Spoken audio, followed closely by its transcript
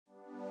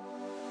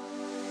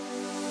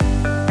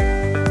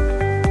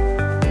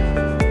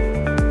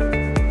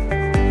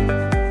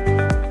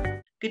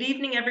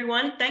evening,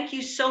 everyone. Thank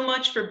you so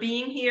much for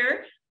being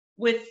here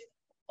with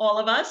all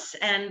of us,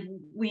 and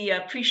we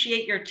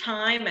appreciate your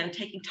time and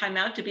taking time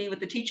out to be with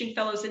the Teaching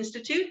Fellows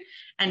Institute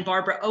and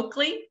Barbara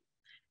Oakley.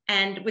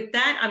 And with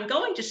that, I'm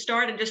going to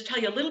start and just tell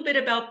you a little bit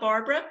about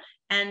Barbara,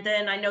 and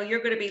then I know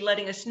you're going to be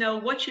letting us know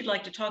what you'd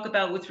like to talk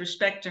about with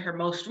respect to her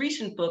most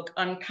recent book,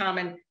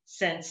 Uncommon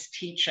Sense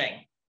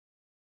Teaching.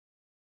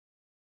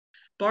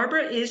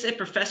 Barbara is a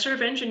professor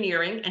of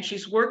engineering, and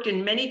she's worked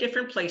in many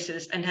different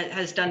places and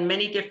has done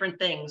many different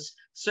things,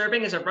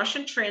 serving as a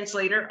Russian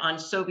translator on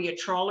Soviet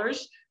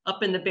trawlers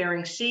up in the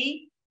Bering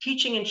Sea,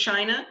 teaching in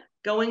China,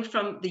 going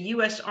from the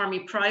US Army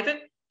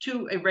private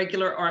to a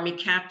regular Army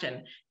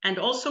captain, and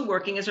also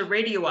working as a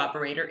radio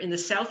operator in the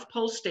South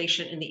Pole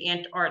Station in the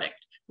Antarctic,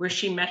 where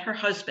she met her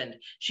husband.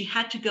 She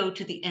had to go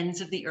to the ends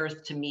of the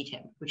earth to meet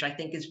him, which I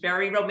think is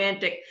very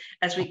romantic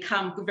as we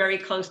come very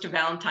close to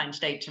Valentine's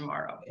Day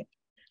tomorrow.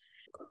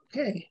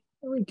 Okay,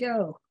 there we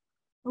go.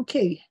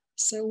 Okay,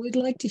 so we'd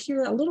like to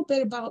hear a little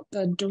bit about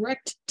the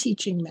direct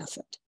teaching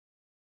method.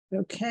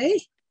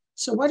 Okay,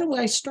 so why don't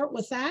I start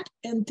with that?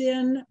 And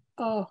then,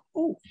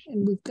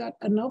 and we've got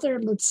another,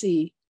 let's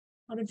see,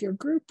 one of your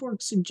group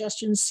work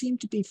suggestions seem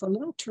to be for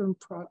long-term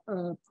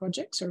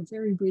projects are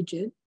very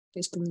rigid,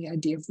 based on the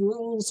idea of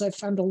rules. I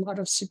found a lot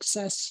of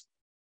success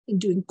in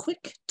doing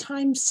quick,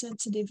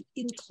 time-sensitive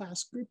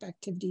in-class group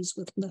activities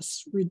with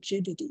less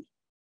rigidity.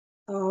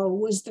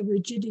 Was the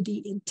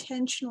rigidity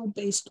intentional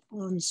based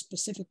on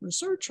specific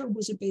research, or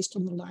was it based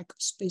on the lack of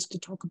space to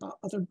talk about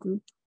other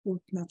group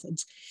work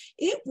methods?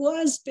 It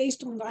was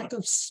based on lack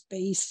of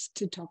space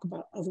to talk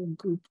about other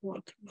group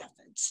work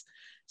methods.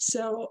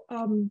 So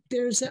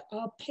there's a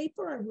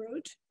paper I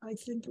wrote, I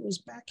think it was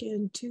back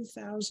in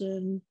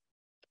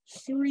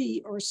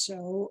 2003 or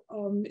so.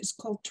 It's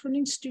called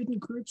Turning Student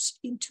Groups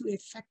into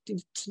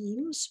Effective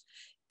Teams.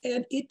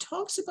 And it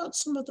talks about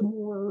some of the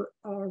more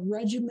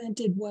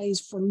regimented ways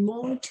for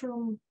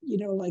long-term,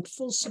 like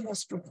full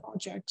semester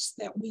projects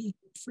that we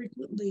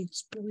frequently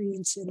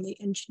experience in the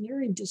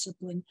engineering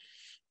discipline.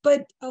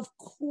 But of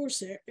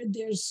course,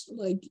 there's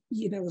like,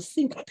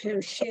 think,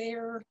 pair,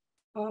 share,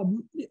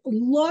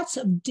 lots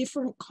of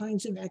different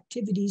kinds of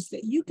activities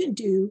that you can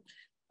do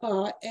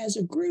as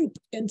a group.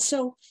 And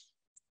so,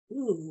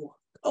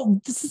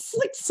 this is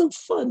like so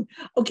fun.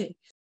 Okay.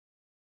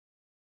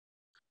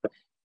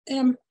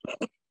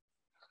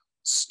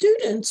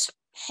 Students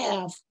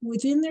have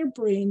within their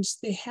brains,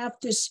 they have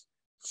this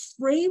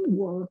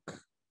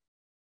framework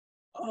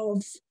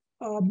of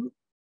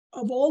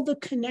all the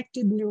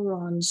connected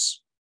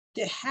neurons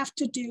that have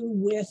to do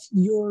with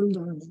your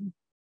learning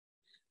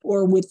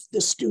or with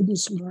the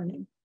student's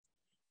learning.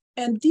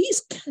 And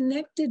these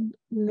connected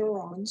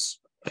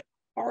neurons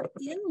are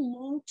in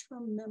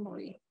long-term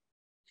memory.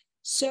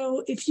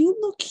 So if you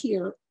look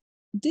here,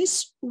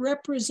 this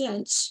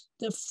represents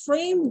the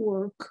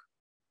framework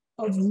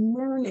of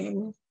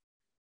learning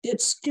that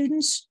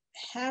students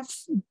have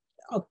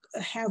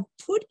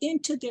put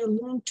into their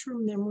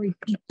long-term memory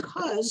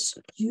because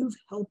you've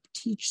helped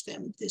teach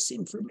them this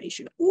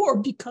information, or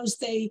because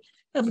they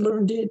have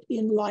learned it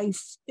in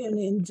life and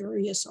in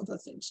various other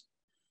things.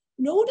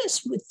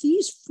 Notice with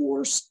these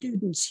 4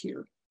 students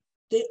here,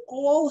 they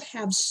all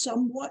have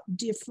somewhat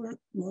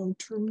different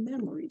long-term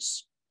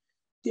memories.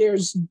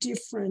 There's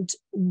different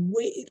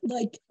ways,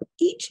 like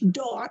each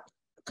dot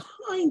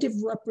kind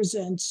of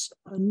represents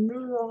a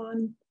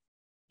neuron.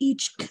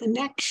 Each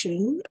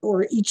connection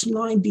or each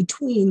line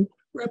between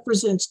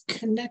represents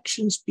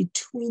connections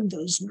between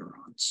those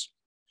neurons.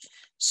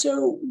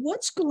 So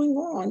what's going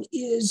on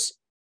is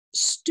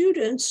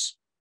students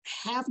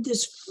have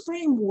this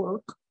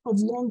framework of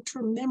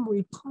long-term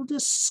memory called a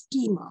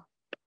schema.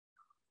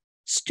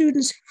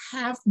 Students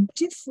have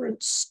different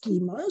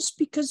schemas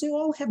because they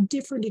all have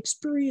different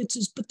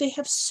experiences, but they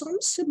have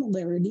some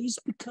similarities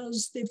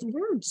because they've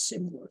learned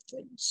similar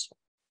things.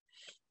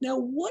 Now,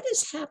 what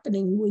is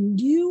happening when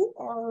you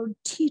are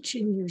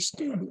teaching your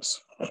students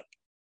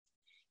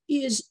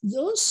is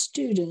those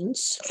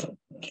students,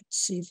 let's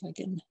see if I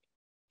can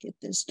get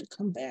this to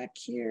come back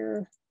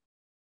here.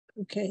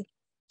 Okay,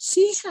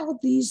 see how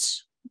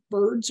these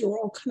birds are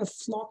all kind of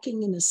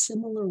flocking in a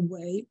similar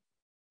way?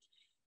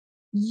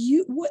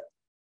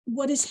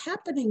 What is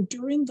happening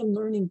during the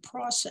learning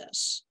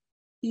process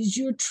is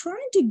you're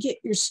trying to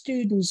get your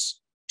students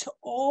to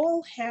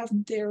all have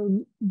their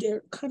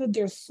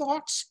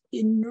thoughts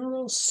in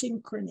neural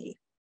synchrony.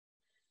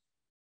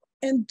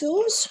 And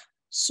those,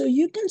 so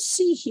you can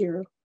see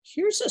here,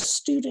 here's a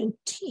student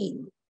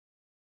team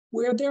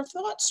where their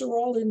thoughts are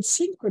all in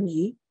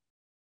synchrony,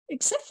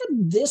 except for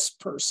this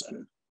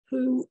person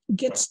who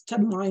gets to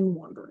mind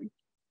wandering.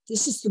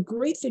 This is the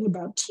great thing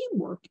about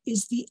teamwork,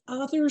 is the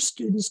other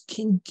students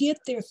can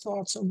get their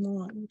thoughts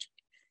aligned.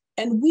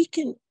 And we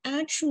can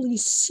actually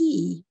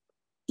see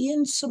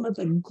in some of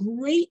the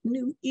great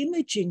new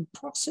imaging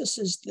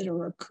processes that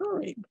are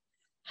occurring,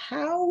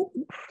 how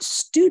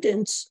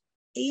students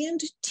and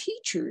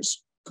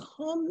teachers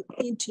come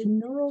into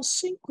neural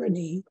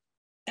synchrony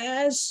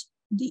as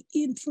the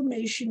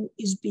information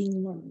is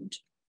being learned.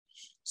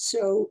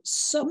 So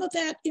some of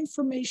that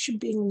information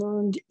being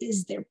learned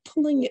is they're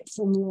pulling it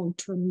from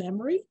long-term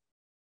memory.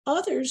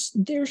 Others,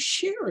 they're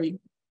sharing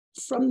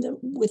from them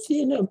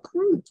within a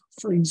group,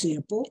 for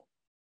example,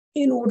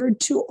 in order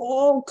to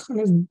all kind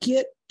of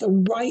get the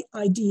right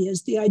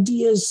ideas, the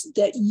ideas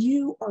that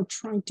you are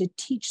trying to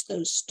teach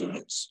those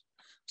students.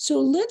 So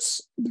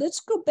let's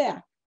go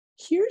back.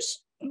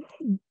 Here's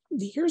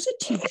a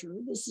teacher.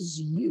 This is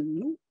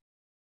you.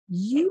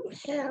 You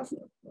have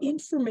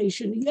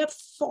information, you have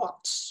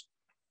thoughts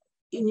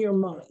in your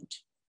mind.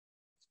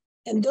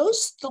 And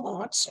those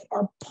thoughts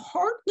are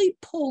partly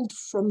pulled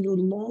from your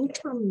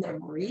long-term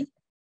memory,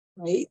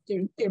 right?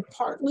 They're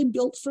partly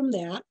built from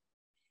that.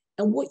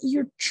 And what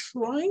you're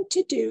trying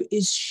to do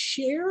is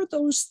share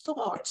those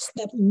thoughts,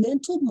 that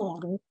mental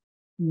model,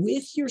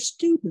 with your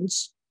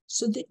students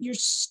so that your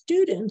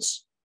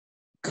students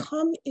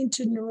come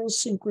into neural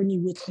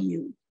synchrony with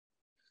you.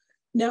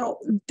 Now,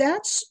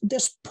 that's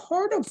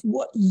part of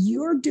what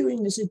you're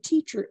doing as a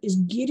teacher is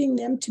getting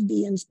them to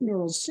be in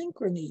neural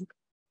synchrony.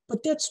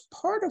 But that's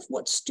part of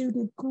what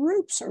student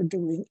groups are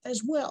doing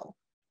as well.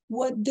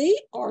 What they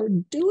are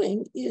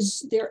doing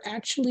is they're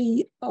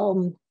actually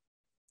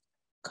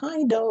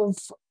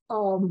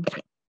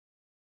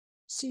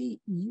see,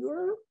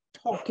 you're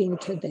talking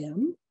to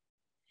them,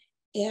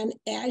 and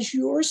as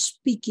you're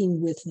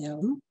speaking with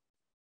them,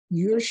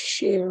 you're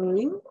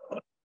sharing,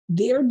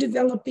 they're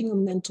developing a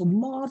mental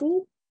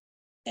model,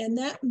 and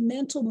that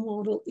mental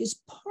model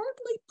is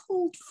partly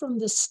pulled from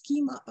the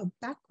schema of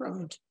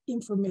background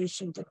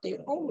information that they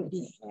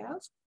already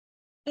have,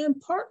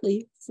 and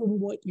partly from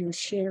what you're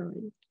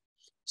sharing.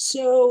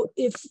 So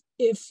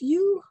if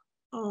you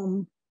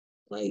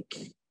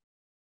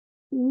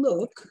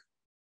look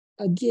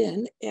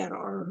again at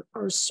our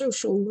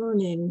social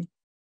learning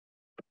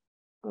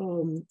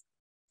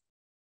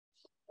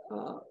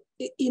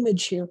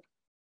image here,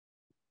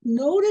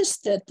 notice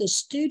that the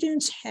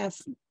students have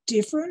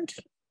different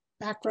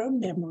background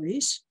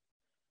memories,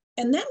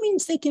 and that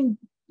means they can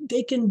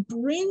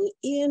bring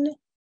in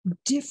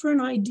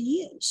different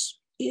ideas,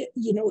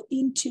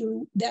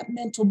 into that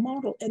mental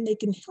model, and they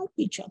can help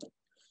each other.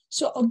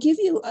 So I'll give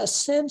you a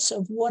sense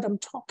of what I'm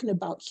talking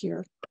about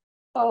here.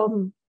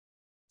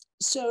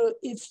 So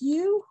if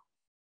you,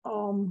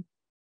 let's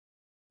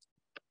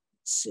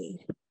see,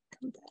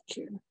 come back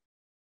here.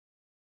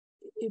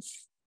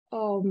 If,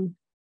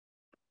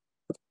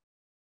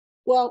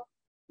 well,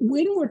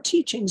 when we're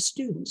teaching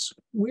students,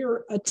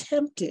 we're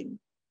attempting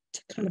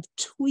to kind of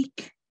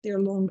tweak their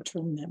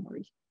long-term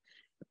memory.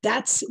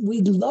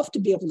 We'd love to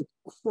be able to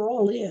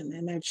crawl in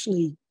and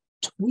actually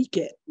tweak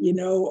it,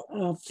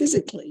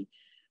 physically,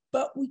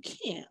 but we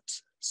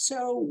can't.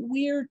 So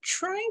we're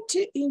trying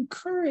to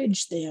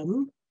encourage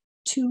them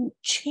to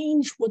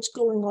change what's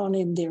going on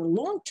in their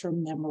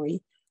long-term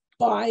memory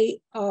by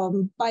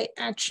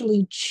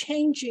actually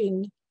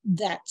changing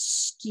that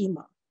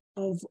schema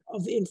of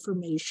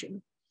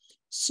information.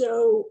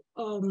 So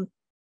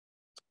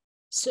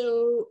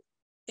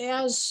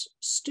as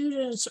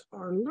students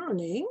are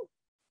learning,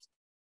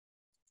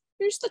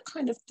 here's the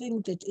kind of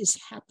thing that is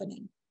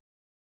happening.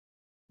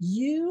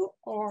 You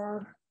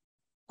are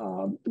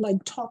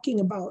talking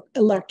about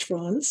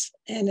electrons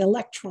and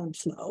electron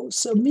flow.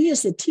 So me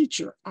as a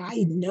teacher,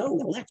 I know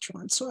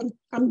electrons. So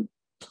I'm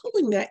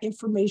pulling that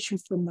information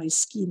from my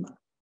schema.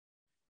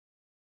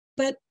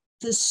 But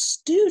the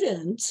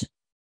student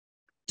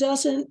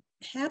doesn't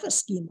have a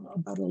schema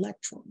about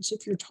electrons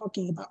if you're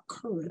talking about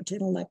current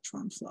and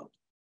electron flow.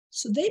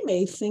 So they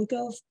may think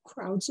of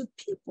crowds of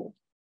people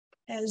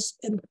and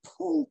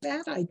pull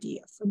that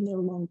idea from their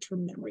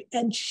long-term memory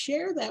and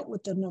share that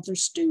with another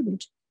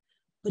student.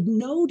 But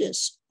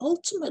notice,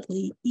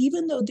 ultimately,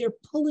 even though they're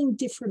pulling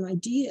different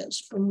ideas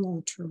from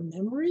long-term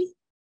memory,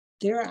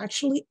 they're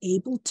actually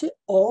able to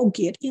all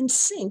get in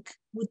sync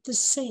with the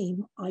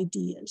same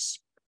ideas.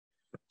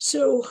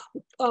 So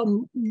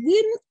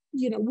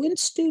when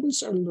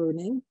students are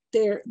learning,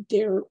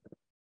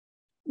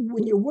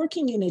 when you're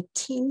working in a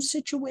team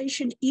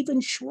situation,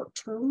 even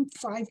short-term,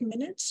 5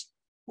 minutes,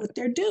 what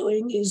they're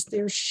doing is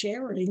they're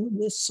sharing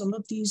with some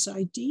of these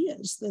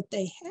ideas that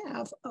they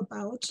have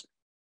about,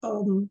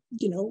 that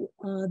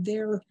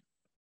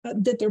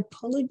they're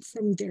pulling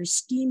from their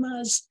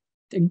schemas.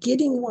 They're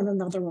getting one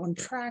another on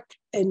track,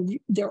 and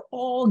they're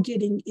all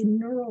getting in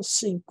neural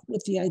sync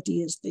with the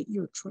ideas that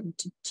you're trying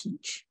to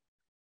teach.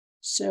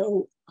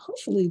 So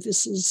hopefully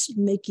this is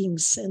making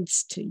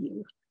sense to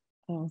you.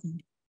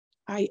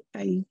 I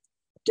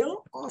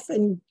don't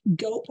often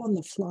go on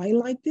the fly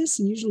like this.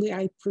 Usually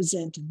I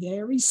present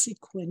very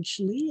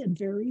sequentially and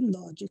very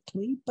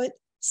logically, but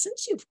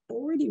since you've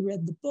already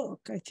read the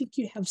book, I think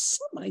you have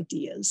some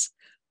ideas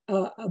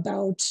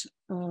about,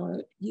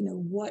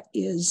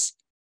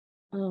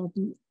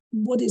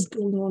 what is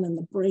going on in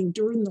the brain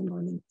during the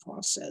learning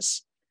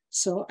process.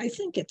 So I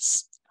think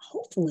it's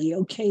hopefully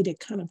okay to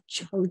kind of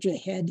charge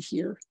ahead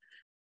here.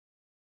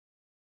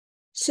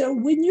 So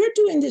when you're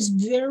doing this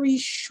very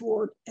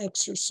short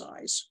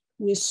exercise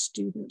with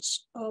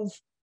students of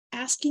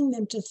asking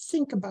them to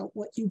think about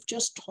what you've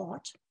just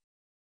taught,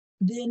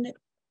 then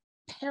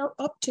pair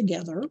up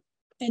together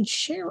and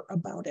share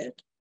about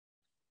it,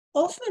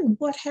 often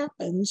what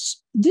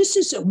happens, this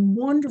is a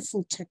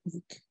wonderful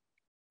technique,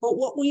 but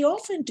what we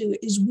often do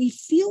is we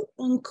feel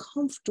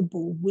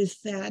uncomfortable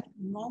with that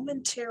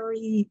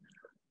momentary,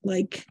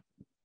 like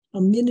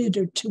a minute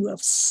or two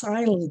of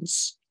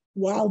silence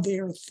while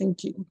they're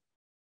thinking.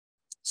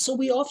 So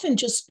we often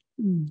just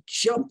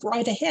jump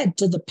right ahead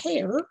to the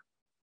pair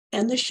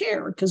and the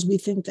share, because we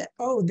think that,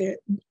 oh, the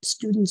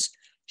students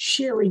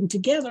sharing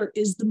together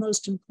is the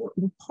most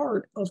important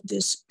part of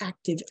this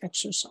active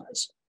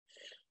exercise.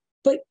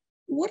 But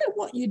what I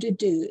want you to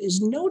do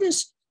is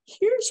notice,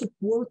 here's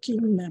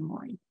working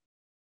memory.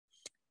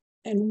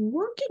 And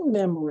working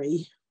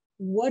memory,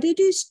 what it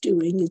is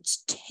doing,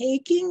 it's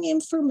taking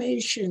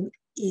information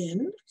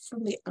in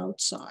from the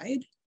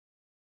outside.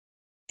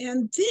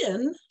 And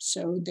then,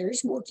 so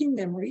there's working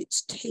memory,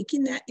 it's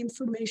taking that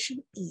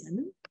information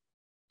in.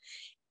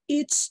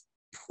 It's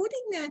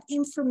putting that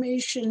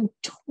information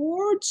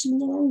towards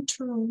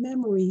long-term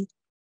memory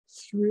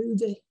through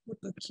the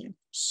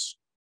hippocampus.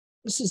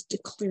 This is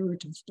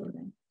declarative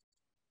learning.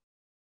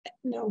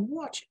 Now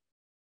watch,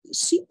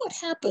 see what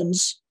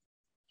happens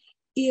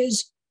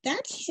is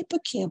that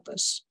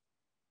hippocampus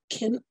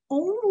can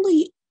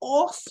only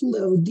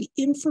offload the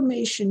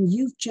information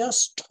you've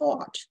just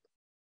taught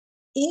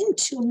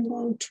into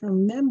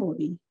long-term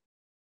memory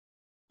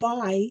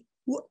by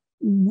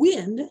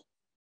when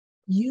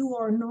you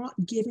are not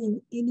giving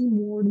any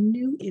more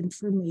new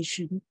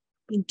information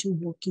into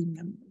working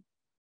memory.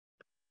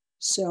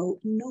 So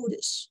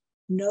notice,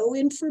 no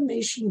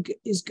information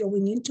is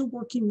going into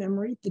working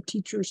memory. The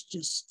teacher's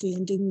just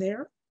standing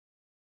there.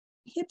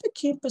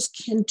 Hippocampus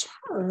can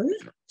turn,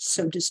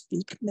 so to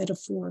speak,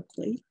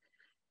 metaphorically,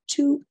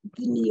 to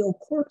the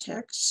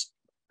neocortex,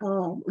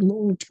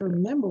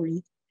 long-term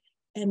memory,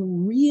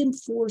 and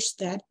reinforce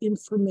that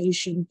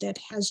information that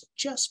has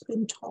just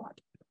been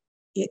taught.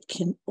 It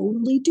can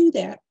only do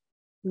that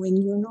when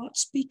you're not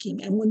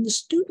speaking and when the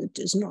student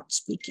is not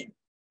speaking.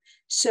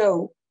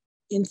 So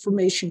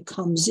information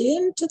comes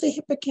into the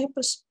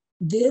hippocampus,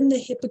 then the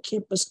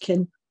hippocampus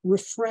can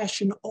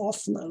refresh and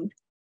offload.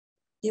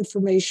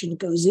 Information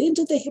goes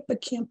into the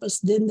hippocampus,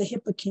 then the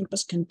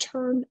hippocampus can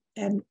turn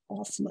and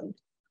offload.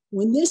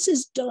 When this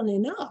is done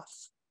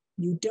enough,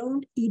 you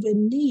don't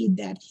even need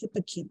that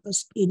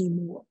hippocampus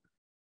anymore.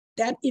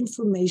 That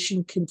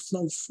information can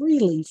flow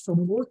freely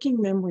from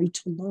working memory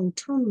to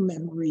long-term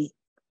memory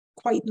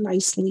quite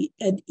nicely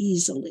and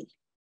easily.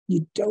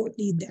 You don't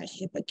need that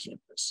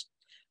hippocampus.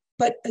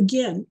 But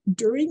again,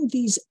 during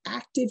these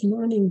active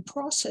learning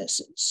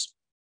processes,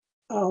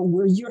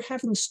 where you're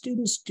having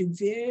students do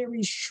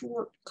very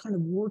short kind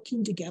of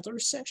working together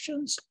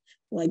sessions,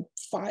 like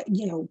 3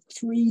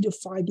 to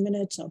 5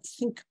 minutes of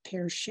think,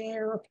 pair,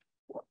 share,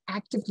 or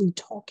actively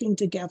talking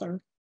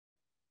together,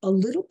 a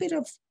little bit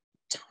of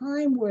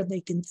time where they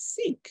can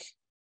think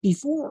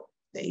before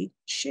they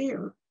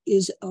share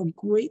is a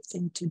great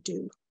thing to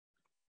do.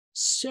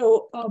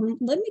 So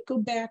let me go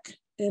back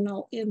and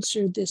I'll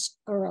answer this,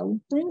 or I'll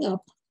bring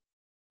up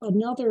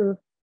another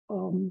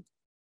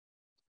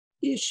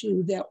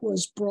issue that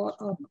was brought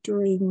up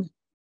during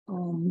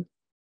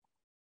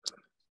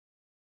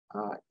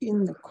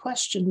in the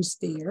questions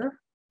there.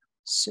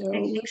 So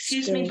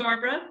excuse me,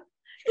 Barbara.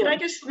 Sure. Could I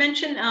just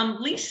mention,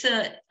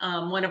 Lisa,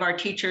 one of our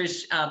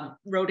teachers,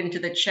 wrote into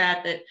the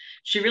chat that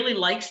she really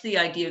likes the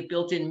idea of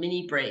built-in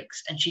mini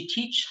breaks, and she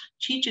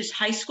teaches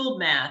high school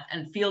math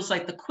and feels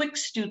like the quick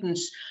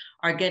students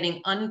are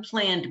getting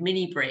unplanned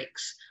mini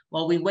breaks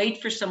while we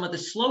wait for some of the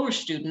slower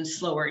students,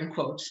 slower in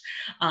quotes,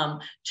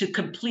 to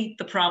complete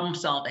the problem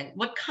solving.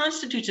 What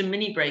constitutes a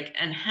mini break,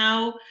 and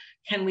how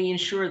can we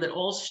ensure that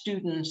all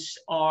students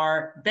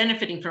are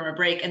benefiting from a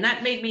break? And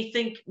that made me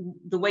think,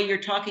 the way you're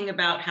talking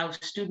about how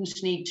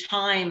students need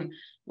time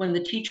when the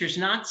teacher's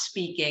not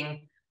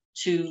speaking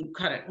to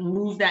kind of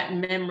move that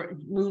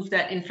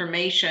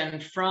information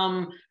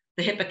from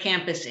the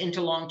hippocampus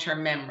into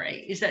long-term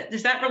memory. Does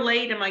that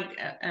relate?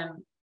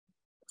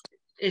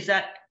 Does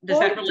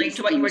that relate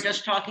to what you were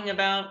just talking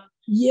about?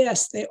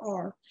 Yes, they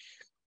are.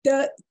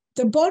 The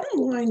bottom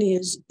line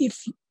is,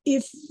 if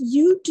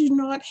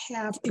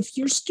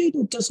your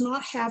student does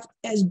not have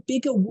as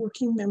big a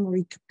working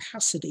memory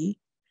capacity,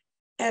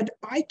 and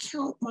I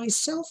count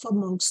myself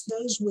amongst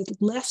those with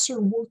lesser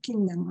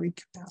working memory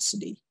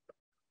capacity,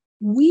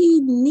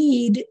 we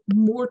need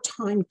more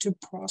time to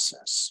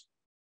process.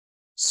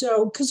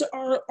 So, because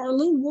our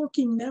little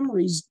working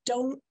memories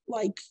don't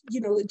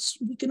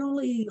we can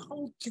only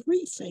hold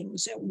 3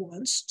 things at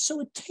once. So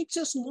it takes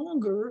us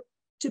longer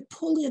to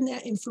pull in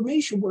that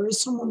information,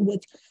 whereas someone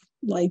with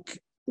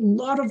like a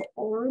lot of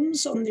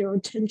arms on their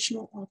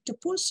attentional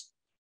octopus,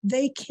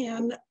 they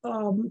can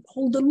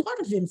hold a lot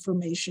of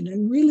information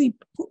and really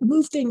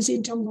move things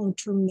into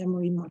long-term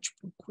memory much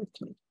more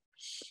quickly.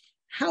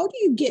 How do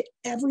you get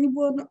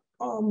everyone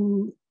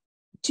to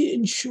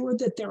ensure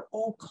that they're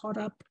all caught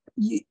up?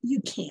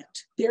 You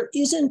can't. There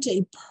isn't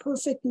a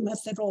perfect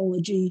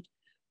methodology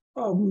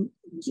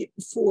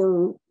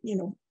for,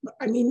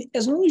 I mean,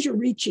 as long as you're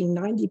reaching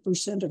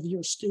 90% of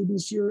your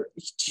students, you're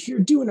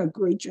doing a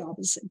great job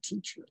as a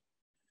teacher.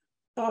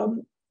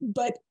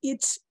 But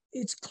it's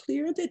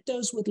clear that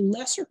those with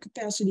lesser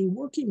capacity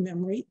working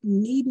memory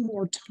need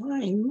more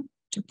time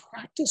to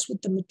practice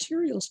with the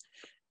materials.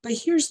 But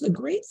here's the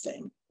great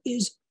thing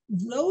is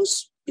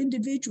those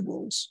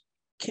individuals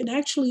can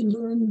actually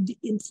learn the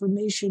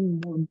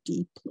information more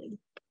deeply.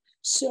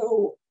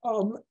 So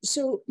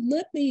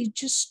let me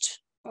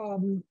just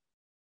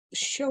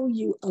show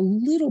you a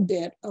little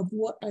bit of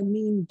what I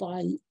mean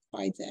by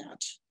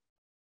that.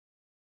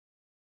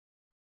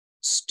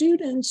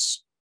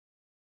 Students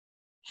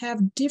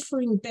have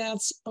differing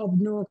baths of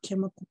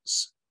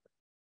neurochemicals,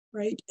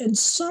 right? And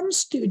some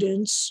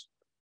students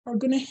are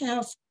going to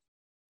have,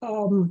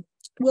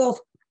 well,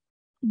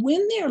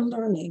 when they're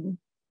learning,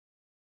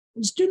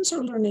 when students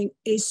are learning,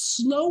 a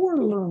slower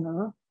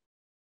learner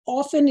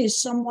often is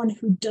someone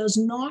who does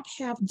not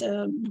have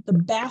the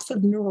bath of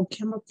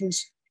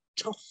neurochemicals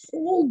to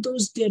hold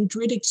those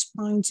dendritic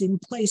spines in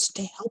place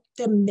to help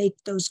them make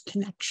those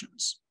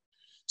connections.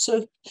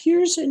 So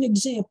here's an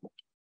example.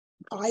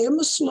 I am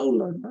a slow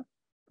learner.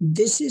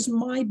 This is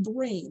my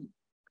brain.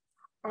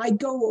 I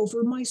go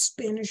over my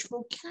Spanish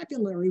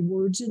vocabulary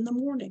words in the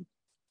morning.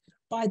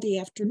 By the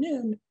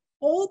afternoon,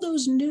 all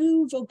those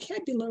new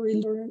vocabulary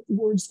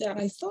words that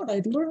I thought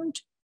I'd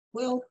learned,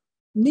 well,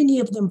 many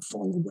of them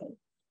fall away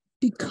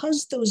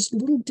because those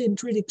little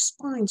dendritic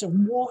spines are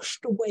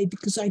washed away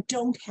because I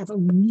don't have a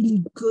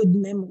really good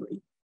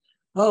memory.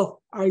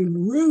 Oh, I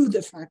rue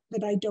the fact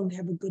that I don't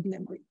have a good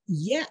memory.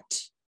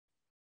 Yet,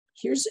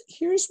 here's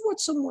what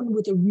someone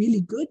with a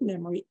really good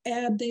memory,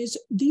 and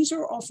these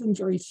are often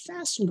very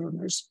fast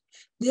learners.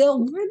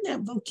 They'll learn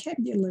that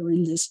vocabulary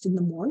list in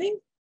the morning.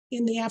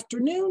 In the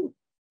afternoon,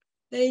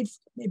 they've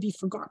maybe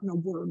forgotten a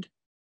word.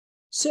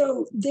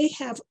 So they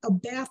have a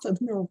bath of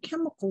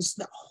neurochemicals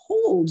that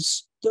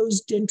holds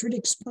those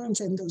dendritic spines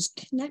and those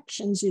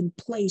connections in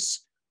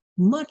place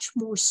much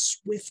more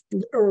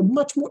swiftly or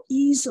much more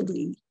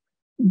easily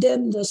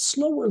than the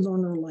slower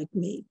learner like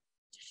me.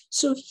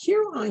 So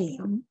here I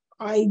am.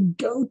 I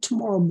go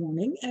tomorrow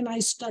morning and I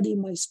study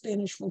my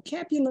Spanish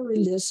vocabulary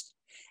list.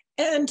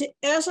 And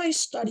as I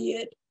study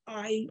it,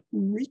 I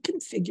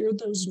reconfigure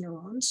those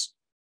neurons,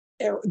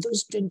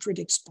 those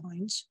dendritic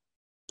spines,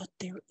 but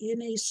they're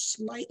in a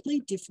slightly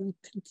different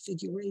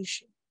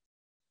configuration.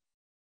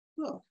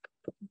 Well,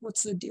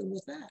 what's the deal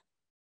with that?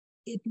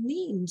 It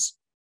means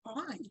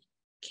I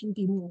can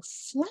be more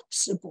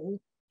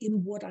flexible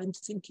in what I'm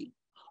thinking.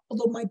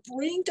 Although my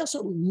brain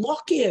doesn't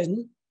lock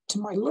in to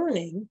my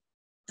learning,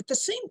 at the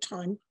same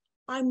time,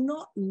 I'm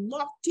not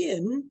locked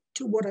in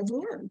to what I've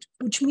learned,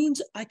 which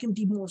means I can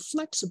be more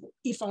flexible.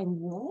 If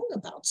I'm wrong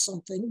about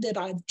something that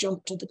I've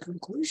jumped to the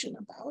conclusion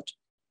about,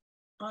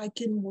 I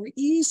can more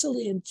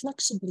easily and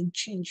flexibly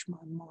change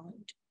my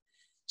mind.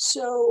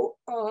 So,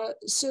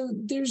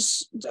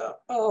 there's the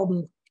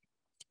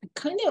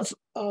kind of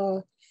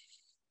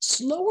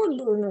slower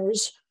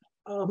learners.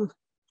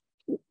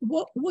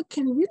 What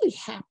can really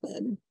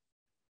happen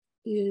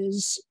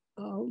is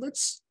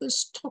let's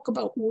talk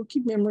about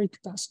working memory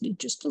capacity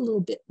just a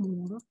little bit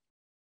more.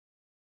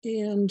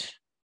 And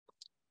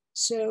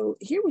so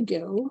here we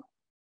go.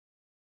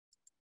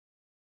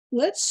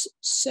 Let's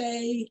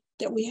say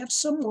that we have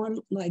someone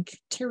like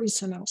Terry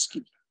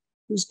Sanowski,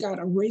 who's got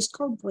a race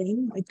car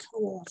brain, my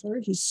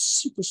co-author. He's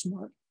super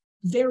smart,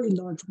 very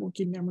large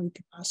working memory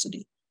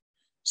capacity.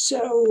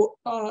 So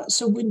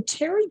when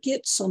Terry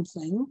gets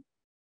something,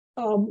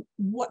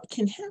 what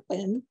can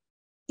happen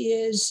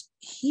is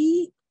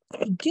he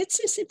gets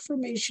this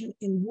information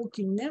in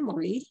working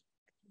memory,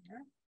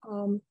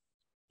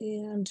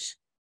 and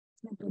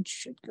it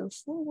should go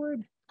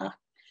forward.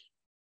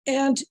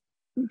 And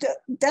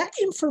that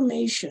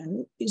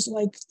information is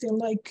like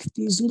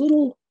these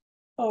little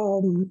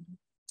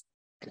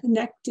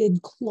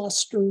connected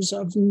clusters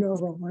of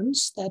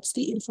neurons. That's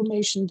the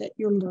information that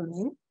you're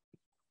learning.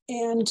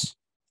 And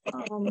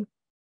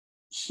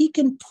he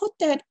can put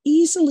that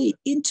easily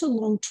into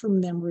long-term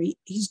memory.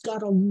 He's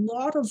got a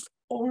lot of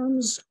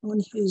arms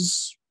on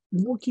his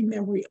working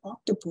memory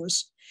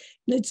octopus,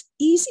 and it's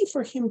easy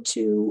for him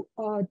to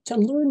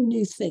learn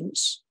new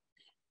things.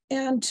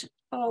 And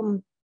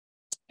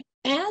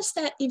as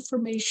that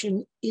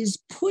information is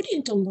put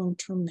into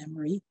long-term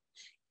memory,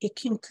 it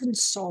can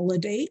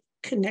consolidate,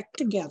 connect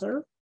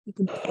together. You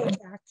can pull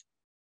back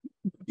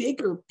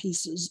bigger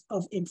pieces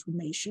of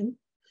information.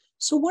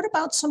 So what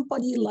about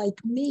somebody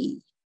like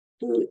me,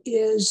 who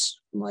is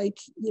like,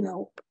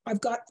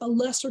 I've got a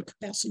lesser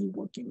capacity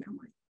working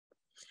memory?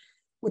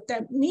 What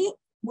that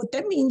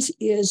means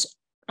is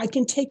I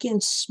can take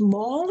in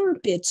smaller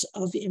bits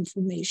of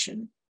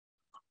information.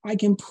 I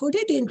can put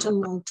it into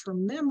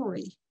long-term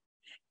memory.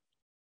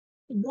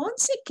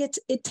 Once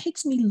it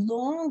takes me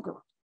longer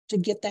to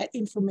get that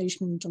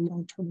information into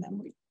long-term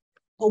memory.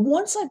 But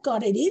once I've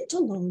got it into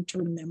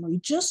long-term memory,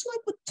 just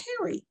like with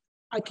Terry,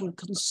 I can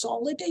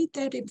consolidate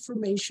that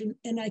information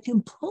and I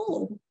can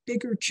pull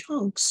bigger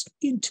chunks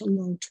into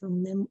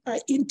long-term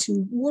memory,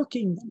 into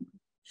working memory.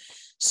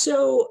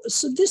 So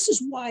this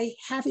is why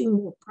having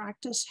more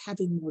practice,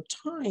 having more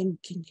time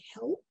can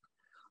help.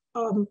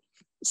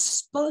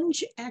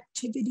 Sponge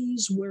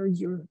activities where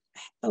you're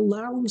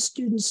allowing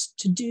students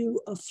to do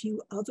a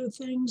few other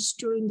things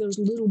during those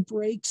little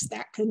breaks,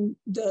 that can,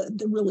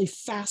 the really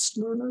fast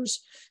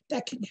learners,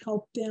 that can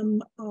help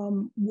them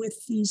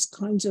with these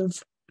kinds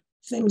of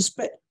things.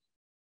 But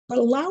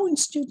allowing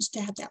students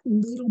to have that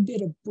little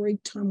bit of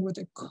break time where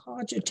they're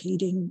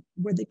cogitating,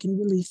 where they can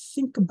really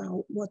think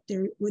about what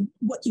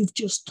you've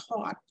just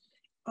taught,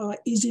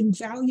 is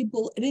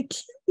invaluable. And it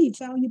can be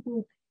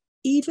valuable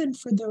even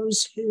for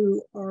those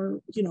who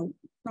are,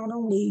 not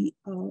only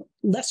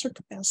lesser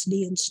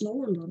capacity and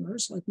slower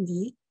learners like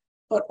me,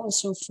 but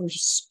also for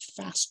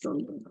faster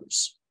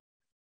learners.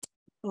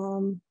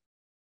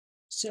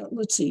 So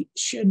let's see,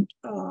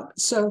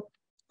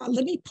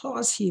 let me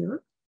pause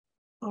here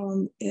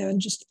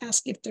and just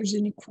ask if there's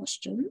any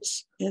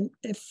questions. And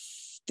if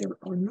there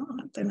are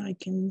not, then I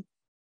can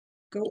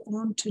go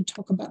on to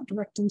talk about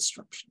direct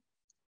instruction.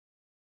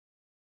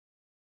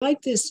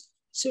 Like this,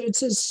 so it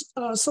says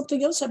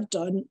something else I've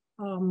done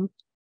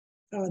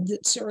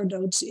that Sarah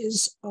notes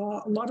is a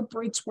lot of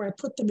breaks where I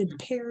put them in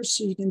pairs,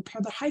 so you can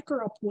pair the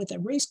hiker up with a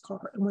race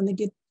car, and when they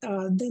get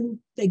then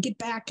they get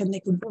back and they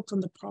can work on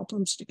the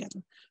problems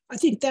together. I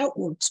think that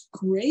works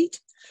great.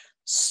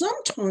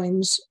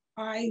 Sometimes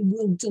I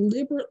will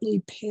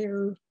deliberately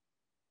pair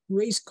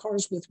race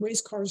cars with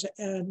race cars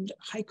and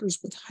hikers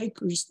with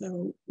hikers,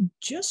 though,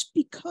 just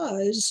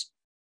because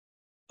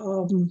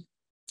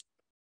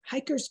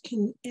hikers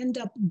can end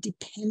up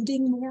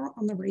depending more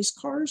on the race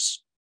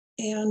cars.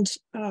 And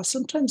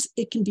sometimes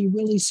it can be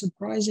really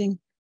surprising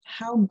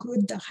how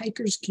good the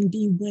hikers can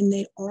be when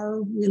they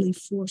are really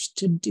forced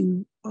to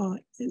do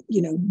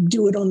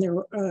it on their,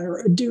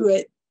 or do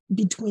it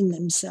between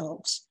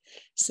themselves.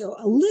 So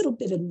a little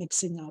bit of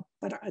mixing up,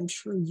 but I'm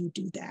sure you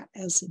do that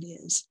as it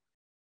is.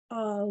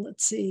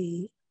 Let's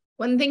see.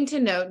 One thing to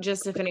note,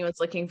 just if anyone's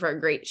looking for a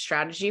great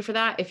strategy for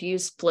that, if you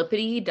use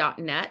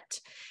flippity.net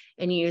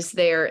and use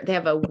they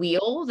have a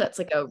wheel that's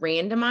like a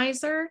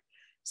randomizer.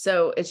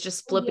 So it's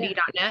just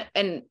flippity.net.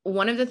 And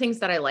one of the things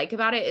that I like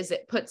about it is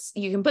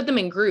you can put them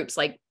in groups,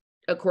 like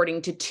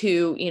according to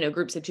two,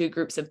 groups of 2,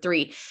 groups of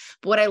 3.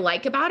 But what I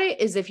like about it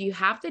is if you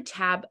have the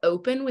tab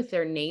open with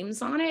their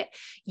names on it,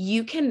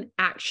 you can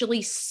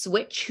actually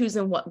switch who's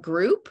in what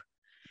group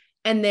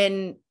and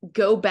then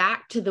go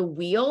back to the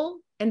wheel.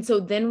 And so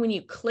then when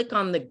you click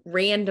on the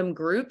random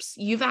groups,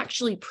 you've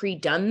actually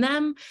pre-done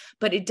them,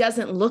 but it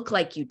doesn't look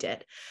like you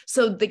did.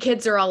 So the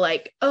kids are all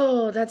like,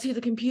 oh, that's who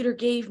the computer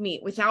gave me,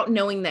 without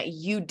knowing that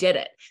you did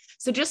it.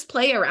 So just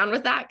play around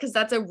with that, because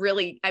that's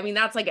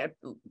that's like a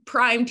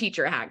prime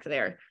teacher hack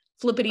there.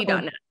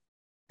 Flippity.net. Oh,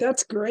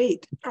 that's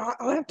great.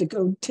 I'll have to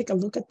go take a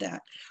look at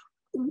that.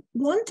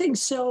 One thing,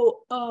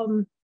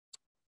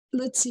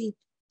 let's see.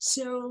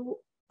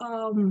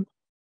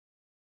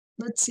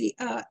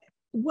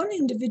 One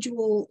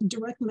individual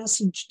direct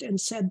messaged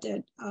and said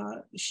that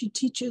she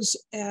teaches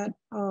at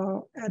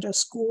a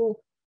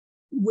school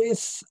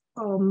with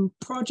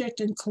project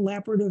and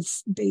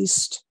collaborative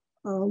based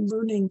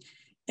learning,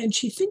 and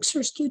she thinks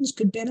her students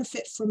could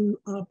benefit from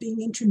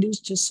being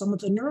introduced to some of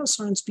the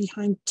neuroscience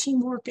behind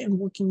teamwork and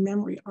working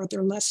memory. Are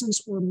there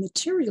lessons or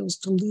materials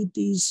to lead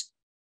these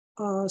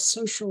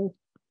social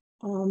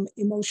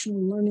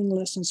emotional learning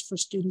lessons for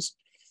students?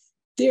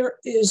 There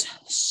is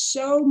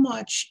so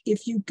much.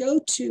 If you go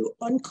to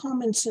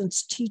Uncommon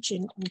Sense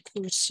Teaching on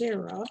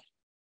Coursera,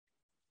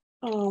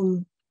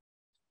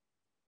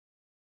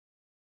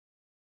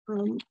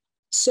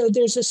 so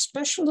there's a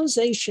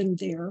specialization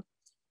there,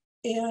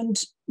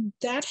 and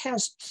that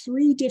has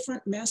 3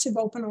 different massive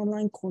open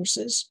online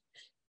courses.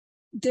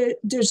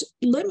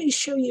 Let me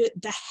show you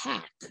the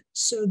hack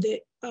so that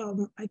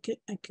I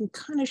can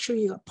kind of show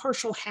you a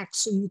partial hack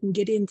so you can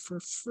get in for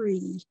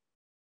free.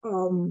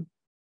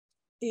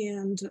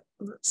 And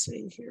let's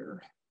see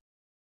here.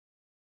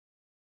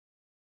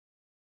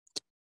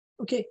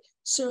 Okay,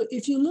 so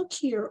if you look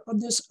here on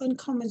this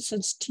Uncommon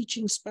Sense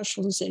Teaching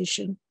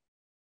specialization,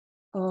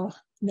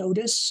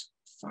 notice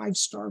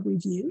 5-star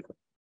review.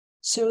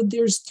 So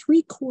there's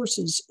 3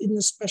 courses in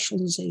the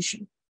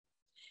specialization.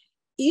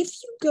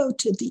 If you go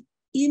to the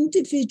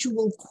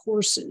individual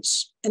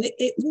courses, and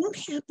it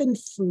won't happen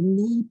for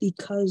me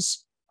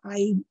because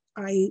I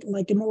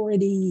am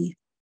already,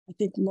 I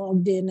think,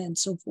 logged in and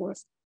so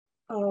forth.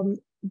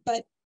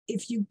 But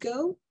if you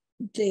go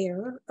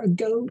there or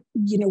go,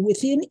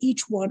 within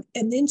each one,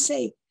 and then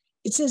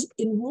it says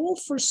enroll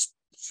for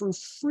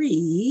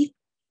free,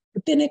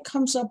 but then it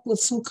comes up with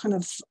some kind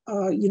of,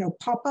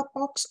 pop-up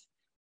box.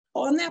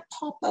 On that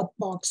pop-up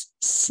box,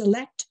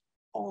 select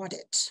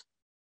audit,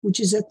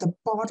 which is at the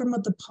bottom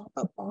of the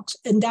pop-up box,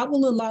 and that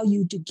will allow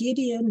you to get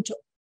into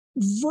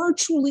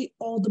virtually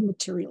all the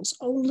materials.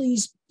 Only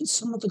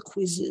some of the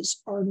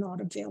quizzes are not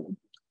available.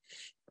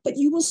 But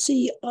you will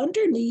see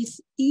underneath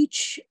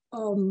each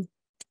of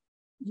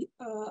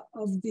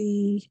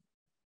the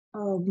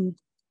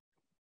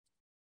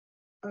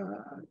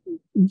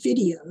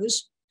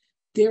videos,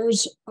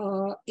 there's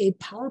a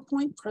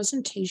PowerPoint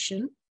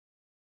presentation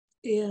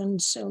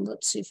And so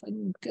let's see if I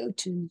can go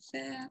to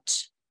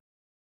that.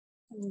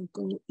 I'll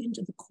go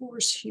into the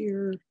course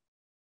here.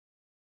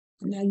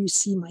 And now you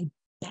see my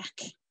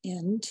back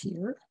end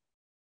here.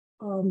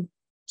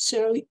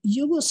 So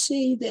you will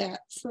see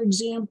that, for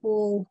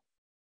example,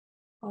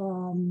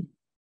 oh,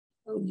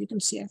 you can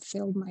see I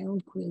failed my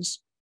own quiz.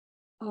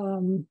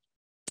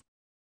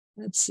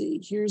 Let's see,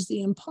 here's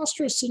the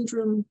imposter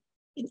syndrome.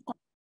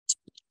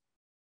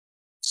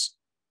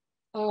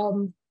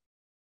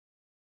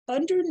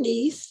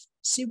 Underneath,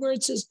 see where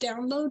it says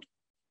download?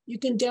 You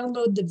can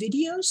download the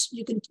videos.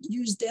 You can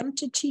use them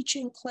to teach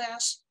in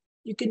class.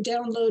 You can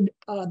download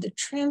the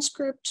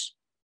transcript.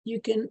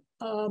 You can,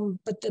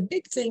 but the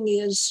big thing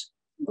is,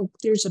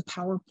 there's a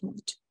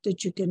PowerPoint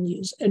that you can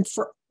use. And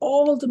for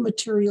all the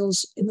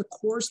materials in the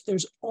course,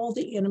 there's all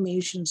the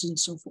animations and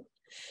so forth.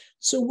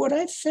 So what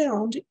I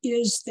found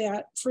is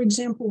that, for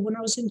example, when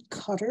I was in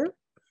Qatar,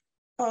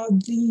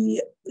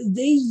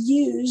 they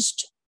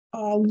used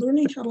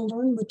learning how to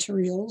learn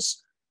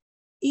materials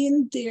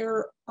in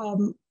their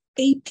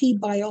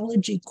AP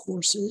biology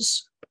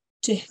courses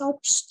to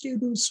help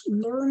students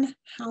learn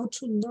how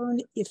to learn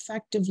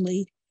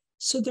effectively.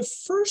 So the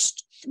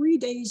first 3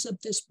 days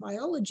of this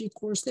biology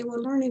course, they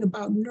were learning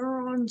about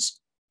neurons,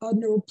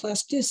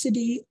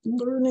 neuroplasticity,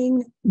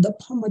 learning the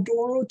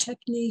Pomodoro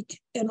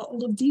technique, and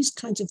all of these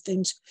kinds of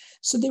things.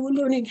 So they were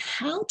learning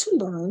how to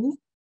learn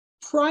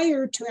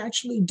prior to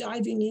actually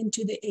diving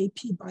into the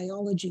AP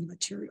biology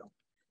material.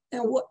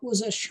 And what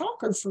was a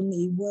shocker for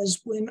me was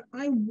when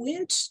I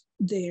went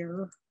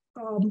there,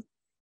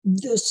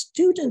 the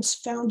students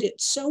found it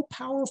so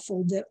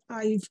powerful that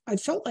I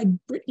felt like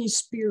Britney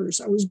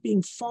Spears. I was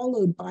being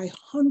followed by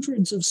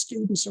hundreds of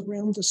students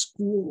around the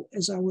school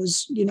as I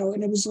was,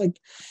 and it was like,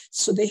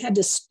 so they had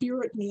to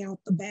spirit me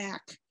out the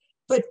back.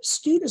 But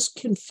students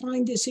can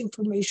find this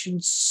information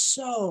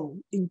so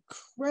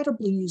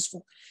incredibly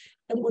useful.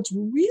 And what's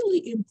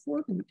really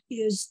important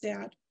is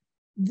that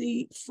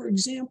for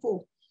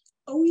example,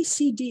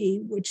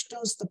 OECD, which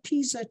does the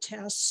PISA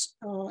tests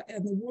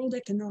and the World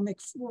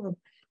Economic Forum,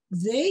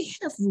 they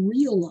have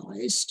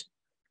realized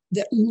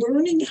that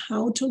learning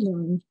how to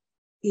learn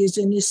is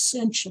an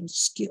essential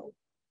skill.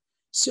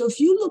 So if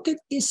you look at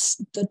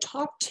the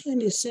top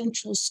 10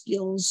 essential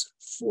skills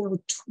for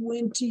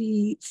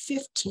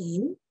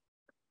 2015,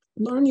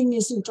 learning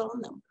isn't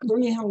on them.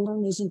 Learning how to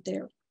learn isn't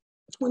there.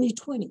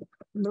 2020,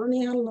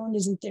 learning how to learn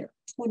isn't there.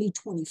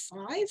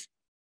 2025,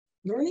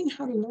 learning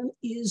how to learn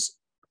is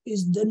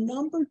the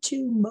number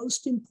 2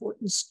 most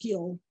important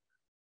skill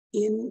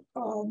in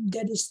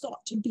that is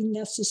thought to be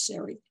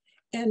necessary.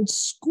 And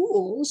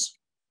schools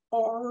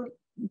are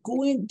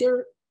going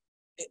there.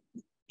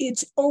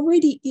 It's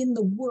already in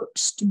the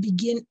works to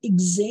begin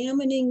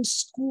examining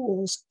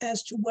schools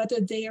as to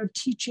whether they are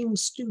teaching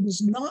students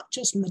not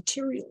just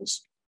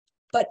materials,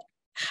 but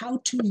how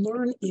to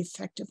learn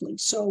effectively.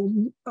 So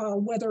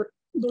whether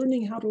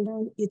learning how to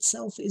learn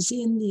itself is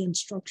in the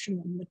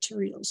instructional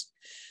materials.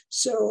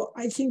 So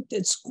I think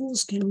that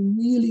schools can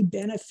really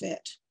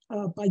benefit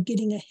by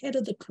getting ahead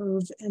of the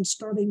curve and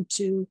starting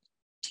to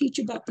teach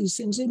about these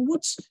things. And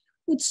what's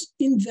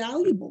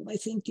invaluable, I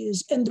think,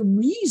 is, and the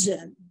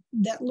reason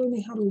that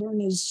learning how to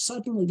learn is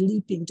suddenly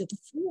leaping to the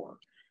fore,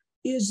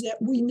 is that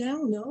we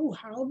now know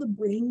how the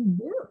brain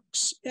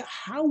works,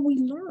 how we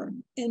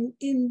learn. And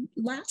in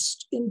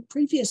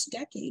previous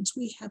decades,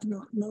 we have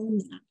not known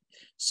that.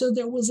 So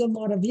there was a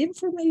lot of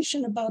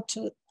information about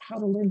how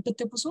to learn, but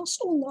there was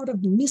also a lot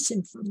of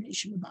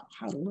misinformation about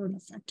how to learn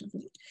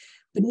effectively.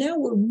 But now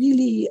we're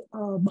really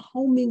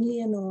homing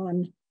in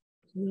on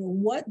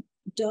what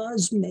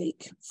does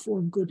make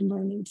for good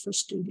learning for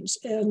students.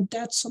 And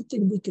that's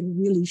something we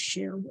can really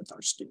share with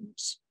our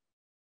students.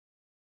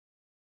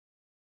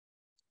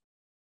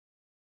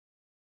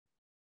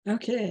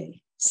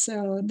 Okay,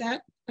 so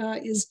that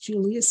is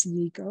Julius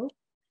Yiko.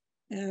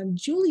 And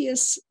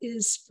Julius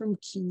is from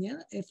Kenya.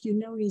 If you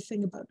know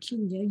anything about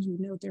Kenya, you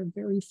know they're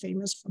very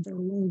famous for their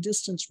long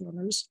distance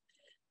runners.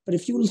 But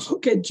if you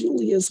look at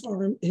Julius'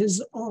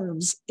 his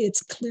arms,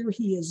 it's clear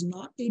he is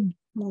not a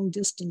long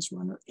distance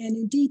runner. And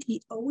indeed,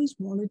 he always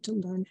wanted to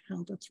learn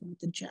how to throw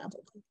the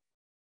javelin.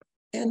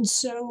 And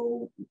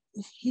so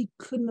he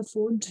couldn't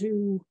afford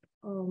to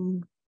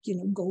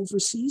go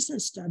overseas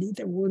and study.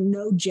 There were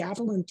no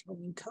javelin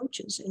throwing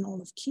coaches in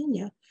all of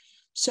Kenya.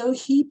 So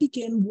he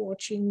began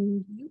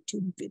watching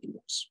YouTube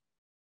videos.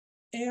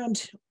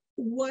 And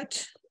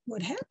what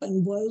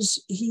happened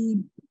was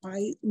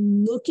by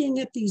looking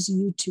at these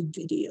YouTube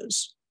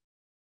videos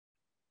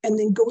and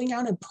then going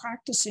out and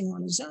practicing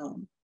on his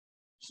own,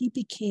 he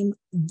became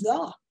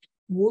the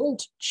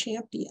world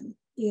champion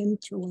in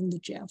throwing the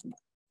javelin,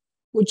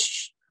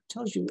 which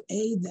tells you,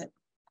 A, that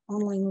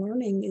online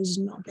learning is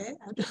not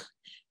bad,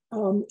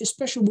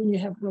 especially when you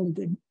have really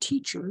good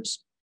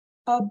teachers.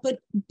 But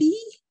B,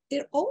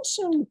 it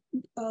also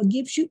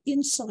gives you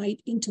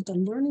insight into the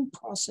learning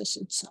process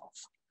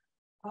itself.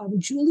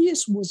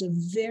 Julius was a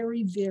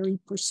very, very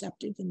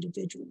perceptive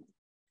individual.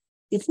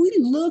 If we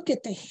look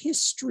at the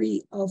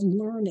history of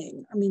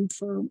learning, I mean,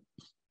 for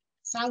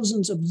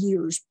thousands of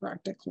years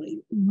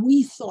practically,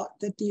 we thought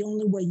that the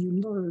only way you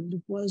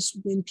learned was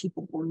when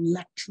people were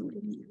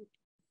lecturing you.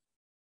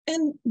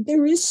 And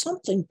there is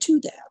something to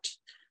that.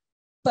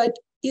 But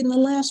in the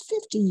last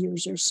 50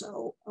 years or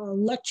so,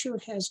 lecture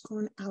has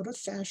gone out of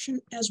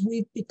fashion as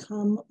we've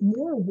become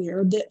more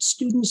aware that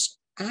students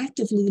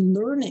actively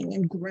learning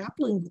and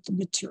grappling with the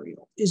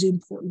material is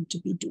important to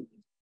be doing.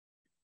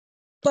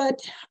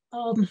 But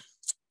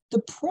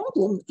the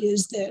problem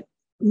is that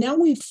now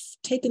we've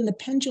taken the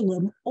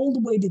pendulum all the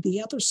way to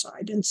the other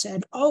side and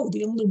said, oh,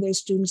 the only way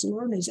students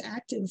learn is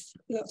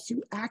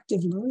through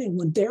active learning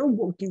when they're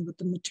working with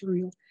the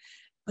material.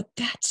 But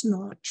that's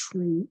not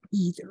true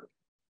either.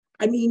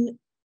 I mean,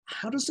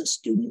 how does a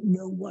student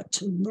know what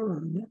to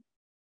learn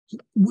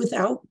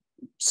without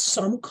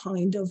some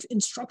kind of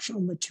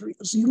instructional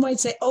materials? You might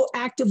say, oh,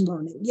 active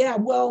learning. Yeah,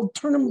 well,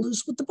 turn them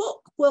loose with the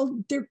book.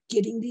 Well, they're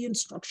getting the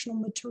instructional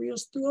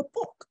materials through a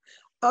book.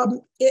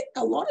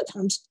 A lot of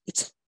times,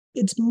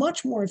 it's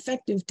much more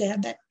effective to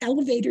have that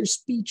elevator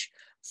speech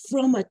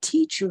from a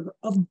teacher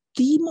of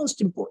the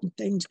most important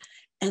things,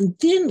 and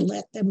then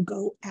let them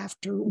go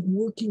after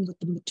working with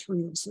the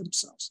materials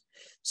themselves.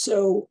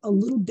 So a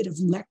little bit of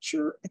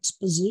lecture,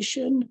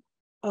 exposition,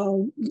 a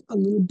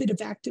little bit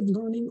of active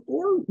learning,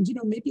 or,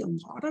 maybe a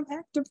lot of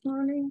active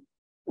learning,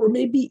 or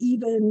maybe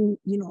even,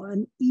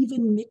 an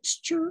even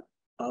mixture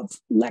of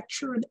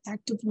lecture and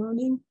active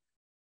learning.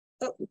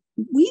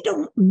 We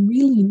don't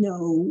really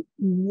know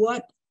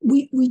what,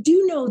 we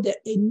do know that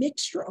a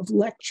mixture of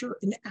lecture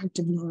and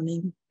active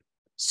learning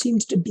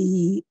seems to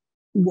be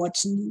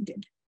what's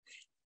needed.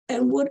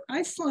 And what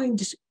I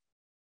find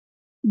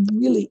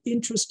really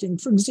interesting,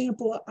 for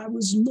example, I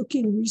was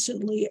looking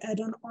recently at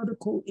an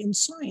article in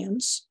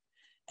Science,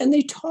 and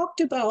they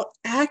talked about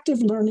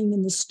active learning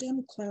in the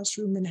STEM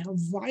classroom and how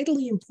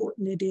vitally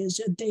important it is.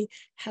 And they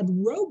had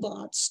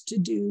robots to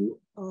do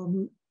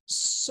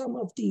some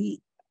of the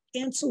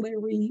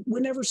ancillary,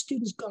 whenever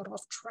students got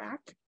off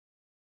track,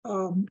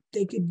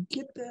 they could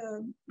get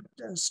the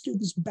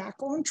students back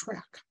on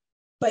track.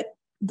 But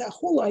the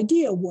whole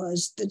idea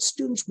was that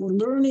students were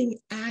learning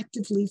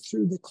actively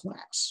through the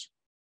class.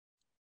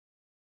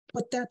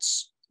 But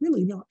that's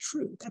really not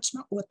true. That's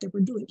not what they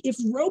were doing. If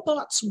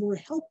robots were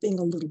helping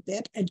a little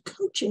bit and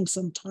coaching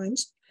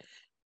sometimes,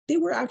 they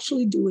were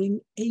actually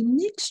doing a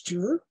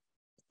mixture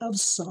of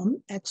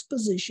some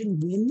exposition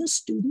when the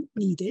student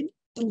needed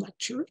the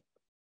lecture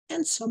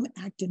and some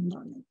active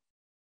learning.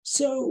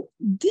 So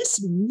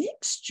this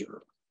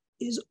mixture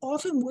is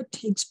often what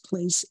takes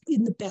place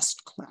in the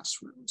best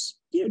classrooms,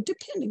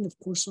 depending, of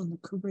course, on the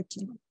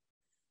curriculum.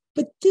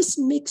 But this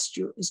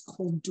mixture is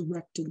called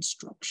direct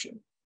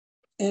instruction.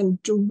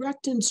 And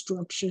direct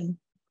instruction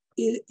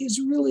is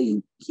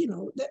really,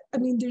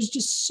 there's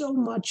just so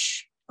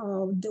much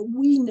that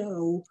we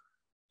know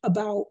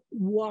about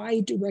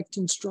why direct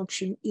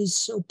instruction is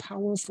so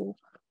powerful.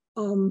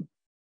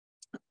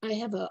 I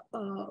have a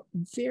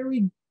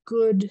very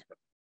good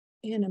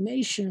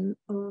animation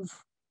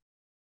of,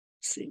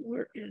 let's see,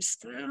 where is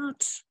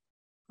that?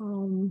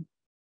 Okay,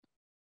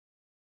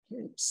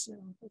 so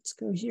let's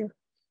go here.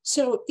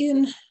 So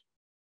in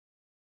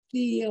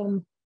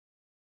the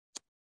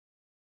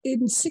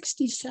in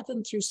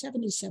 67 through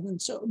 77,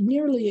 so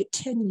nearly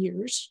 10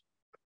 years,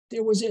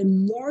 there was a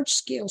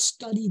large-scale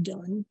study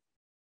done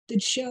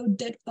that showed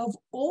that of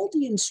all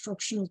the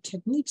instructional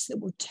techniques that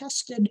were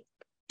tested,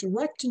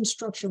 direct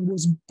instruction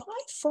was by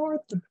far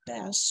the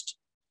best.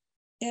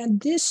 And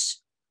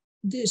this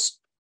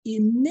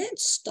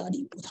immense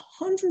study with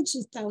hundreds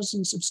of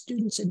thousands of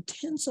students and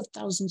tens of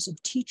thousands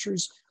of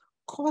teachers,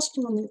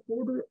 costing on the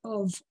order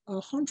of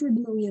 $100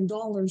 million,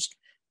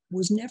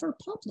 was never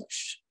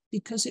published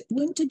because it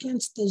went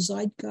against the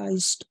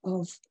zeitgeist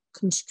of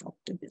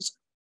constructivism.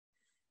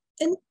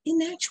 And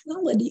in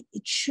actuality,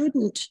 it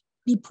shouldn't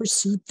be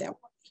perceived that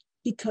way,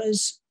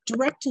 because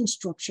direct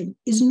instruction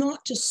is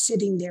not just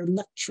sitting there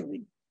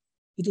lecturing.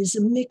 It is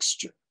a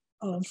mixture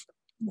of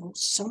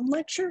some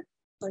lecture,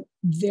 but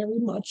very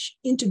much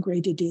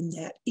integrated in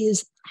that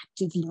is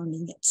active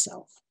learning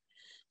itself.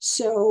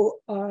 So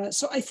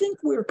I think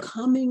we're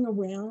coming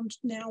around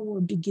now. We're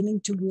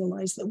beginning to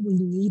realize that we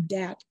need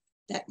that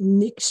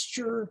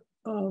mixture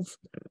of,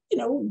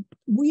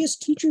 we as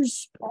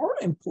teachers are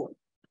important.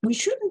 We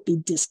shouldn't be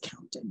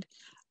discounted.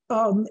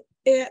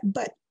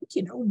 But,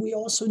 we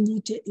also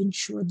need to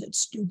ensure that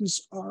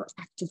students are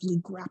actively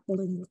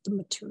grappling with the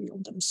material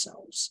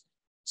themselves.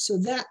 So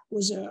that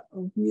was a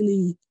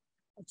really,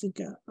 I think,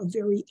 a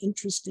very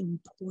interesting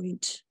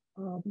point.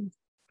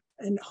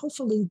 And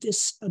hopefully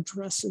this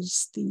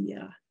addresses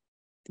the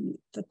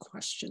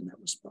question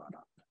that was brought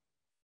up.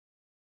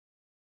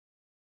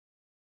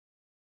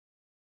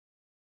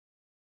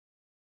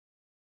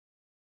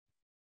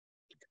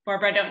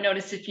 Barbara, I don't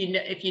notice if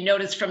you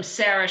noticed from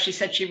Sarah, she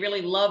said she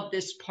really loved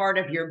this part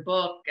of your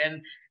book,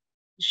 and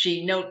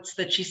she notes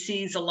that she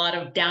sees a lot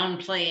of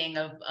downplaying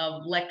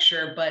of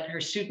lecture, but her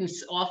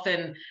students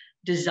often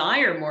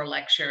desire more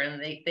lecture,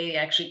 and they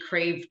actually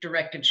crave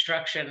direct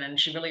instruction. And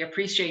she really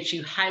appreciates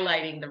you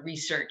highlighting the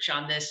research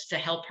on this to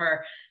help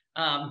her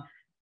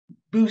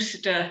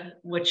boost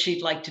what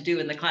she'd like to do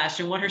in the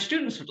classroom, what her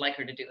students would like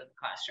her to do in the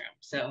classroom.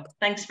 So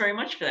thanks very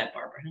much for that,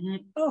 Barbara.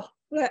 Oh,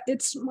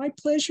 it's my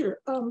pleasure.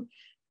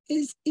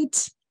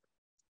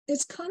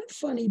 It's kind of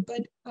funny,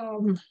 but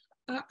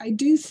I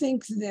do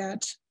think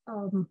that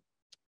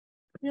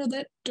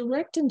that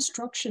direct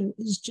instruction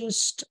is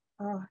just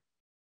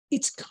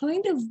it's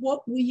kind of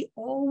what we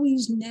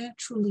always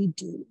naturally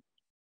do,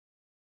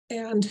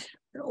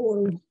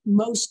 or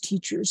most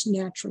teachers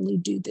naturally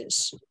do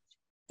this.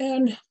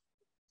 And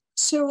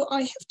so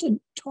I have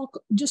to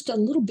talk just a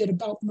little bit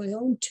about my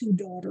own two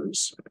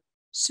daughters.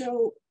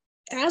 So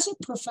as a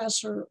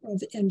professor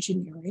of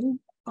engineering,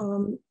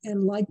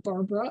 and like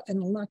Barbara,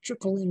 an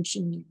electrical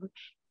engineer,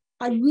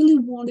 I really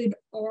wanted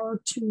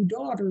our two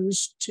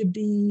daughters to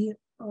be,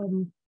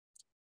 to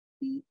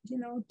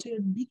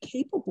be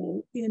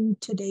capable in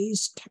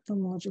today's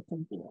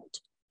technological world.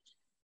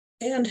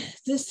 And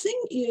the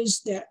thing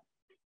is that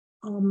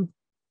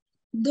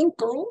little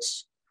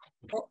girls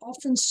are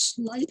often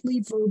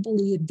slightly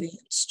verbally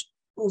advanced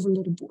over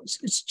little boys.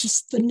 It's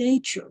just the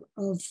nature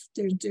of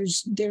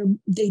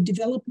they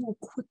develop more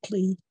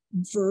quickly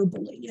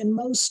verbally, and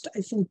most,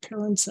 I think,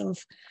 parents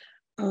of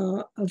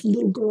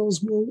little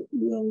girls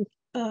will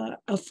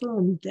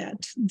affirm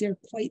that they're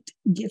quite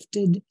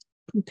gifted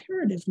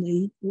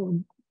comparatively, or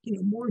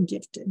more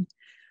gifted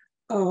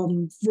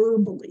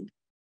verbally.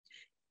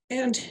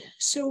 And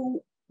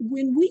so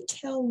when we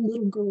tell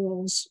little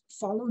girls,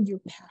 follow your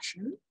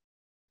passion,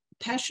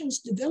 passions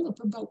develop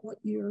about what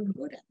you're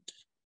good at.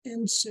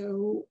 And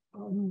so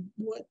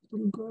what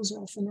little girls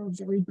often are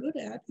very good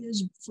at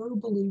is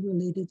verbally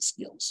related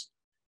skills.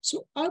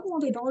 So I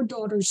wanted our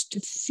daughters to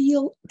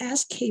feel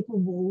as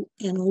capable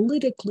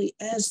analytically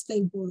as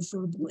they were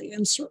verbally,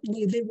 and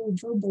certainly they were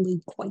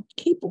verbally quite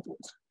capable.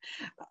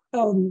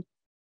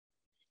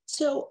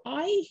 So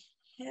I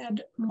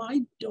had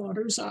my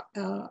daughters, I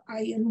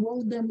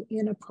enrolled them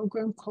in a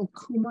program called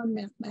Kumon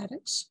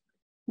Mathematics,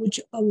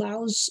 which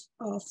allows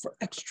for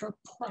extra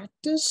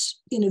practice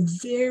in a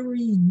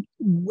very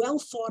well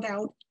thought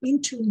out,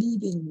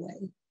 interleaving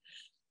way.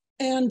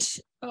 And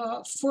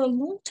for a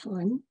long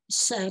time,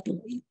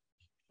 sadly,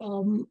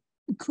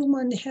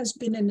 Kumon has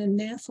been an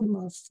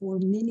anathema for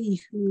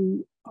many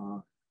who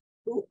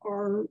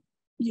are,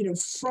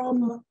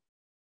 from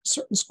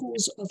certain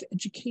schools of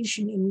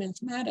education in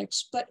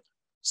mathematics. But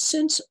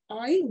since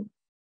I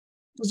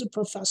was a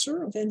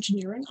professor of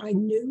engineering, I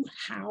knew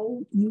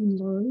how you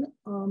learn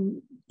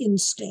in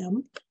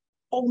STEM.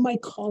 All my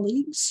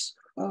colleagues,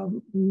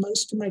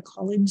 most of my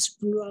colleagues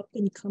grew up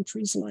in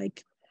countries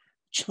like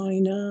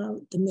China,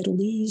 the Middle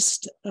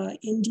East,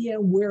 India,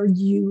 where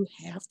you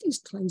have these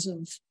kinds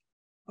of,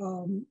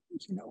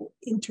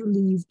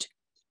 interleaved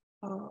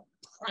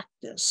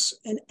practice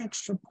and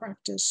extra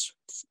practice,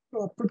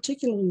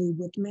 particularly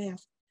with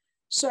math.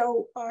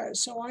 So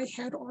I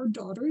had our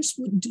daughters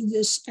would do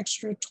this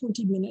extra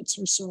 20 minutes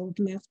or so of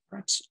math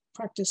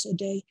practice a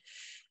day.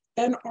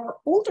 And our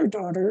older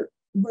daughter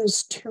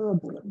was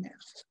terrible at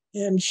math.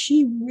 And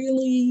she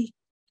really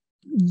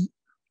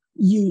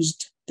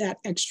used that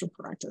extra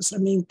practice. I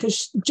mean,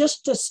 because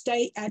just to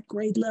stay at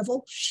grade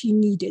level, she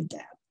needed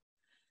that.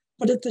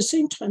 But at the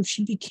same time,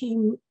 she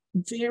became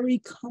very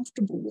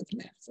comfortable with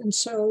math. And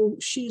so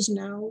she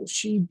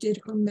did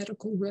her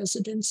medical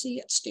residency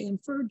at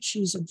Stanford.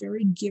 She's a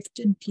very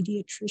gifted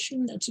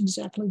pediatrician. That's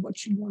exactly what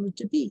she wanted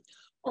to be.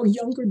 Our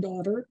younger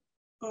daughter,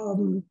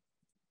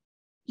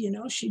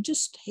 she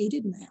just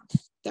hated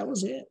math. That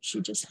was it.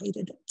 She just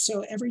hated it.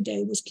 So every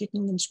day was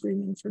kicking and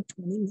screaming for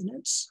 20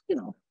 minutes,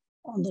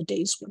 on the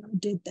days when I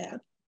did that,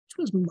 which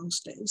was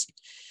most days.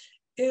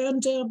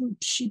 And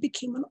she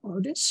became an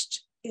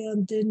artist.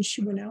 And then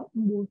she went out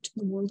and worked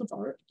in the world of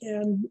art,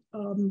 and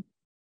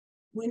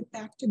went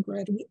back to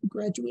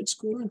graduate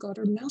school and got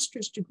her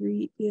master's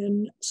degree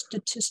in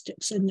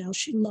statistics. And now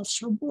she loves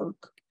her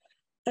work.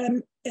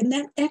 And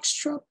that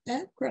extra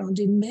background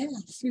in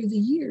math through the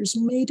years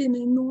made an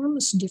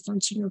enormous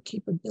difference in her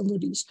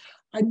capabilities.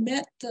 I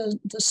met the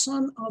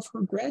son of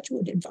her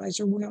graduate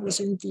advisor when I was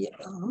in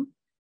Vietnam.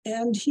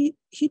 And he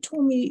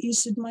told me, he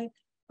said,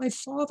 my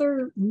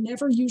father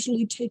never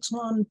usually takes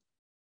on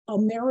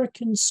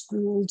American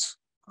schooled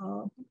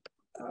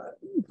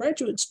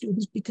graduate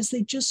students because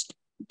they just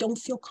don't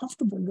feel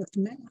comfortable with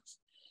math.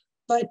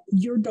 But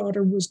your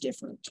daughter was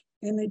different.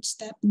 And it's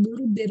that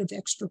little bit of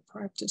extra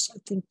practice, I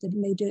think, that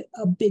made it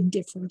a big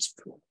difference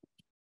for her.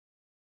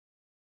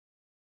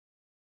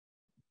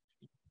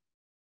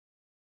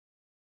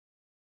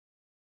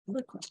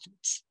 Other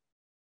questions?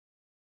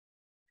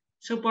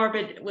 So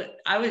Barbara,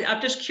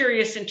 I'm just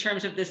curious in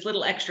terms of this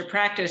little extra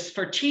practice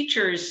for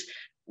teachers,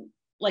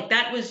 like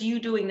that was you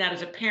doing that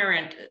as a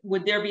parent.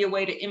 Would there be a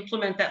way to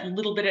implement that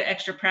little bit of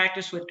extra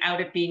practice without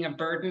it being a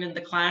burden in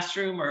the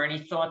classroom, or any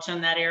thoughts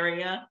on that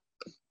area?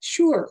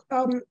 Sure.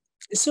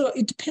 So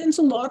it depends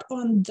a lot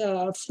on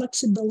the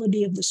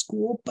flexibility of the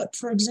school. But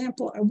for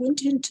example, I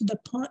went into the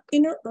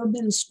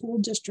interurban school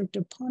district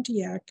of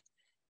Pontiac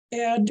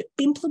and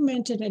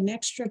implemented an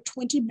extra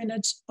 20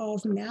 minutes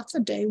of math a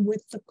day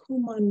with the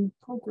Kumon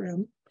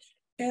program.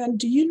 And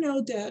do you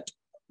know that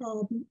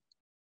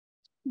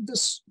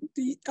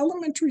the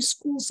elementary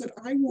schools that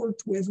I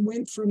worked with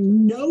went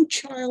from no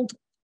child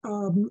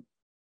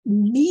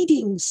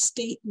meeting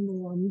state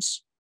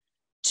norms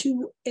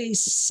to a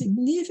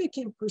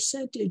significant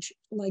percentage,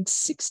 like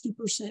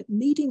 60%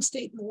 meeting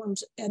state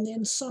norms, and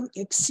then some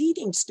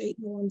exceeding state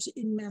norms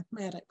in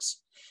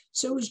mathematics.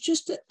 So it was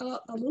just a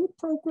little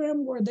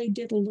program where they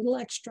did a little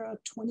extra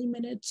 20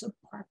 minutes of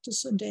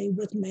practice a day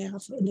with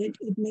math, and it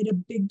made a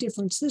big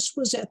difference. This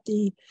was at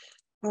the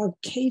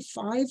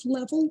K-5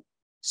 level.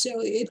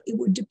 So it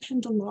would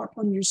depend a lot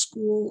on your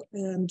school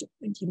and,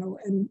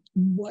 and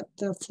what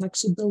the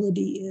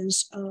flexibility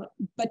is.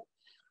 But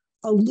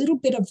a little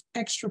bit of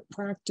extra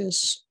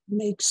practice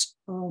makes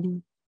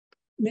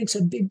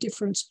a big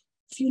difference.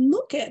 If you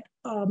look at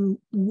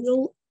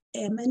Will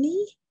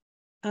Emeny,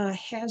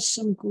 has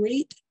some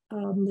great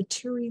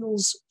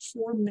materials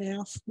for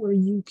math where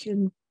you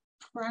can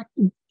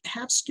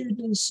have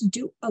students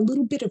do a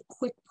little bit of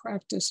quick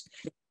practice.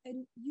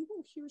 And you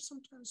will hear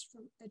sometimes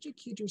from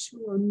educators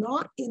who are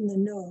not in the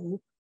know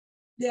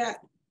that,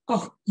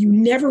 oh, you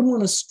never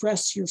want to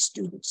stress your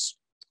students.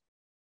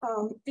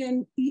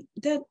 And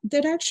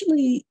that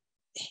actually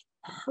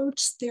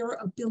hurts their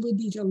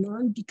ability to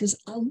learn, because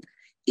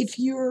if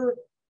you're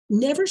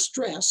never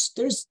stressed,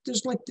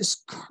 there's like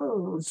this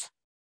curve.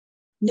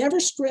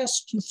 Never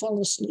stressed, you fall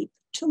asleep.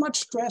 Too much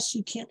stress,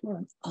 you can't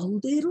learn. A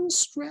little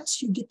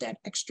stress, you get that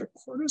extra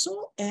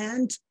cortisol,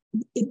 and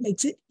it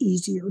makes it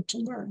easier to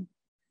learn.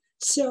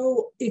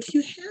 So if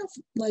you have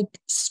like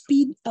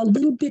a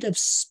little bit of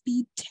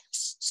speed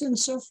tests and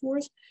so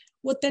forth,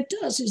 what that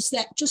does is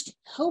that just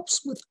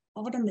helps with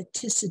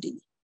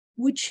automaticity,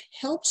 which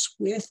helps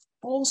with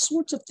all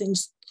sorts of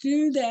things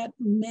through that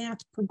math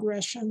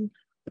progression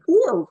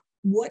or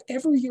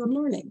whatever you're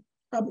learning.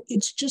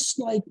 It's just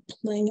like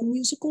playing a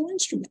musical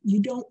instrument. You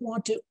don't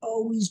want to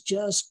always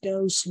just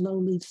go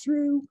slowly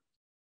through.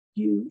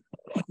 You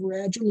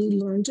gradually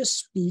learn to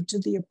speed to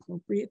the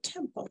appropriate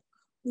tempo.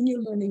 When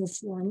you're learning a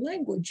foreign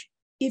language,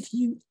 if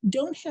you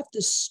don't have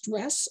the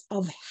stress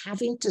of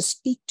having to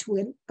speak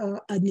to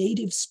a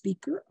native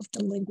speaker of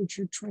the language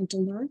you're trying to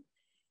learn,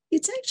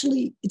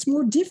 it's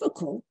more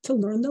difficult to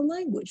learn the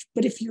language.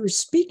 But if you're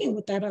speaking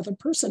with that other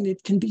person,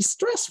 it can be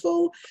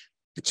stressful,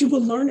 but you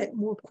will learn it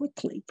more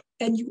quickly.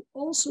 And you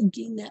also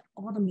gain that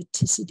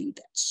automaticity,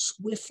 that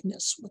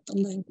swiftness with the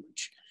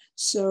language.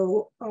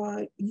 So,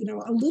 a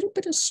little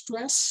bit of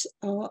stress,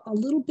 a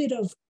little bit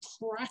of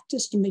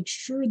practice to make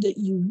sure that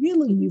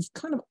you've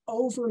kind of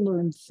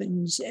overlearned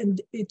things, and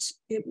it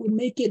will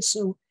make it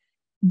so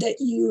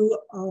that you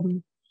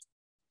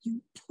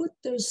put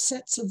those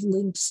sets of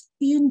links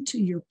into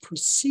your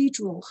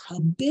procedural,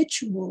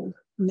 habitual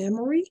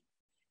memory,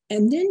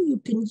 and then you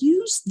can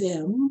use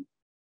them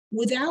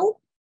without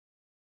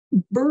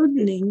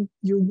burdening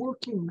your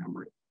working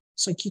memory.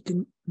 It's like you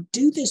can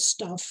do this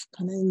stuff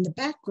kind of in the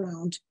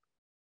background,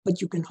 but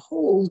you can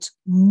hold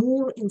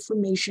more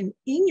information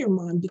in your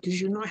mind because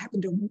you're not having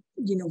to,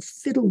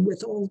 fiddle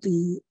with all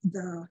the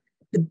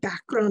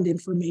background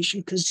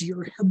information, because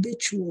your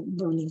habitual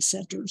learning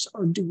centers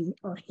are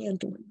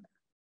handling that.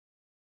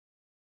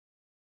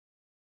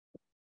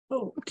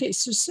 Oh, okay.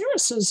 So Sarah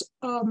says,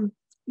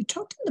 you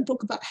talked in the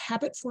book about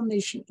habit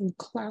formation in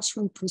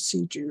classroom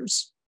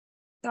procedures,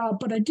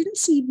 but I didn't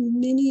see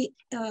many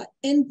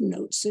end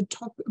notes that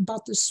talk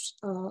about this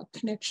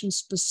connection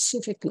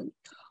specifically.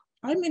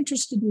 I'm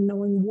interested in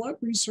knowing what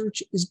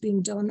research is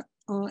being done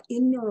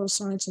in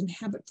neuroscience and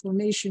habit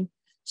formation,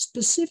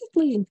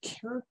 specifically in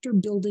character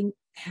building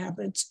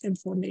habits and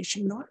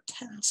formation, not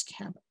task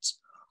habits.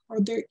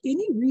 Are there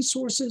any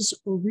resources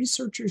or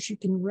researchers you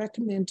can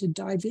recommend to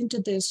dive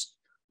into this,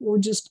 or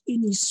just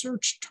any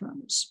search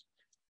terms?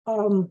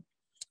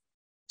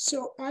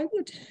 So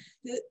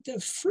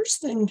the first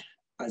thing,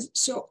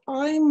 so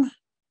I'm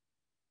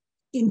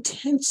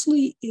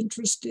intensely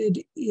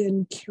interested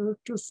in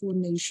character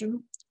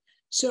formation.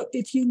 So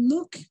if you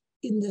look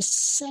in the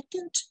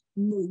second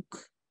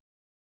MOOC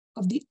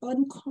of the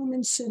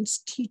Uncommon Sense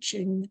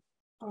Teaching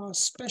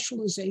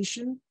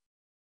specialization,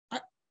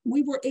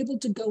 we were able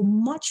to go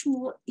much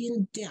more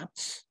in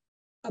depth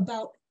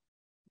about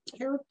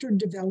character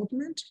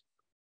development,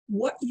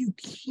 what you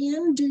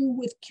can do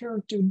with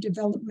character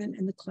development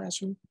in the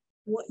classroom,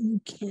 what you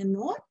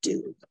cannot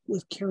do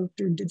with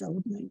character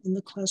development in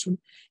the classroom.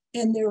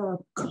 And there are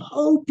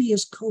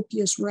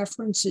copious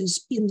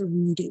references in the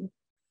reading.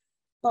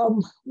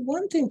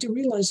 One thing to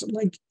realize,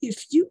 like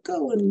if you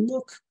go and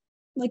look,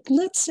 like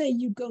let's say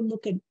you go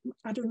look at,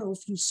 I don't know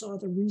if you saw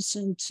the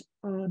recent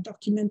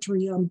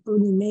documentary on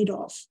Bernie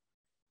Madoff.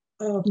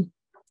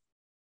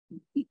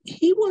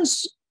 He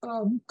was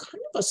kind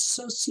of a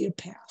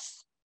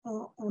sociopath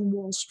on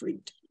Wall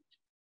Street.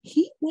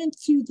 He went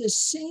through the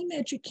same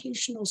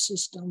educational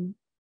system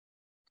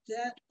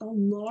that a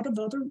lot of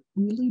other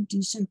really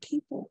decent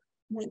people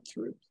went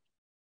through,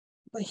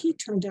 but he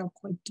turned out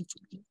quite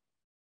differently.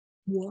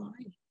 Why?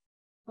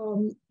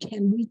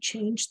 Can we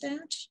change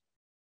that?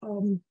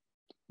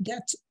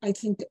 That's, I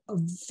think, a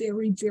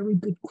very, very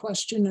good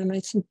question. And I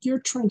think you're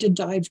trying to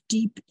dive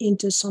deep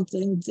into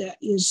something that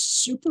is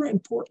super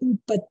important,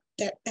 but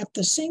that at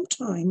the same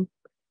time,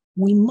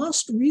 we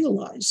must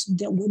realize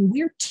that when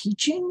we're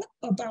teaching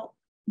about,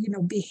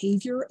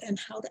 behavior and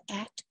how to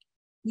act,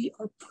 we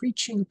are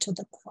preaching to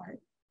the choir.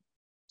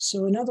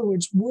 So in other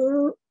words,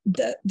 we're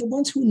the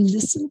ones who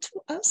listen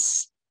to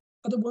us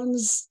are the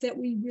ones that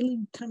we really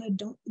kind of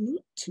don't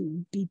need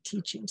to be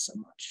teaching so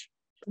much.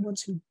 The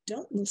ones who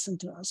don't listen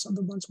to us are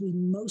the ones we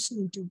most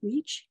need to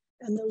reach,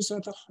 and those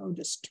are the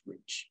hardest to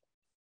reach.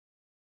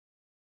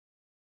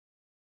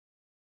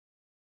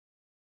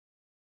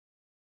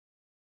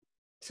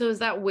 So is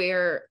that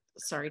where,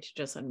 sorry to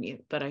just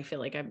unmute, but I feel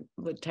like I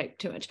would type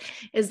too much.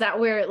 Is that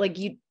where like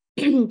you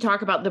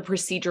talk about the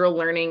procedural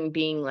learning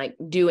being like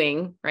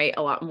doing, right?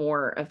 A lot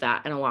more of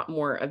that and a lot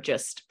more of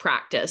just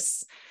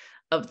practice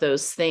of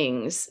those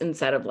things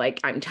instead of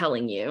like, I'm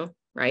telling you,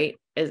 right?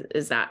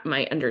 Is that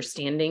my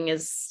understanding?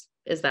 Is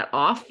that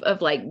off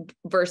of like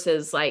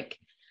versus like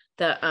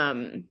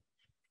the,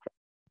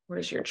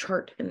 where's your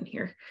chart in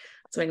here?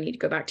 So I need to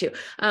go back to,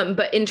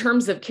 but in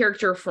terms of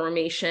character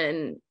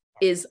formation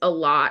is a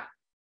lot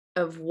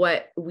of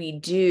what we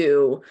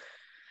do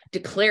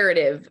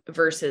declarative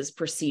versus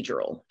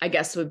procedural, I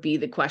guess would be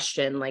the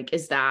question. Like,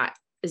 is that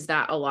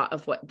a lot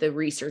of what the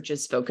research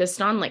is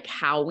focused on, like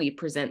how we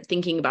present,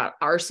 thinking about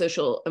our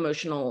social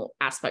emotional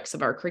aspects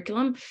of our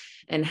curriculum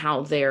and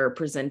how they're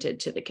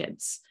presented to the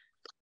kids?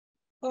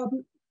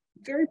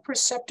 Very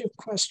perceptive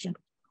question.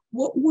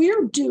 What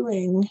we're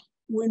doing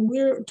when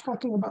we're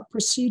talking about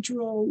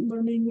procedural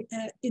learning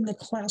in the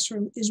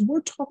classroom is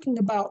we're talking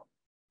about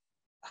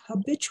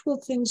habitual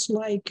things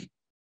like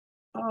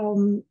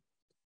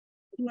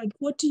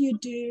what do you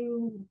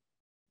do,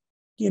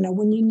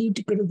 when you need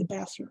to go to the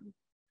bathroom?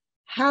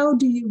 How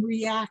do you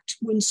react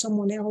when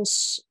someone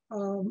else,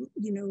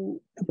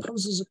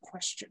 poses a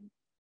question?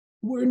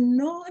 We're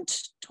not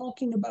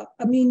talking about,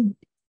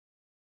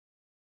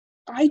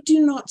 I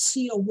do not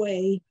see a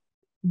way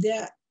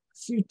that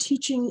through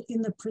teaching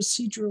in the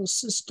procedural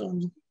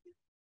system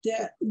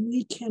that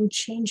we can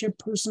change a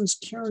person's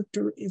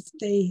character if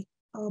they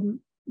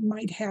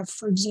might have,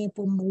 for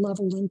example,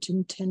 malevolent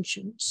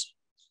intentions.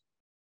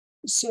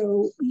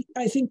 So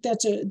I think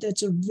that's a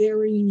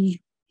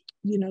very,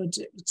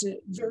 it's a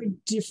very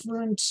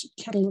different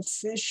kettle of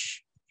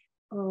fish.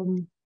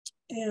 And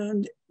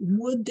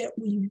would that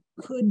we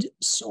could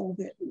solve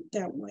it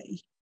that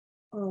way.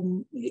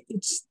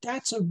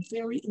 That's a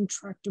very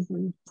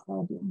intractable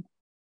problem.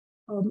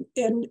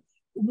 And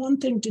one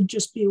thing to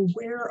just be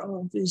aware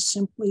of is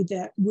simply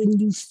that when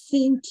you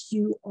think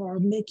you are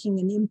making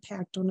an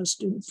impact on a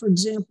student, for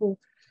example,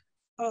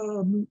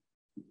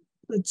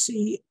 let's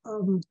see,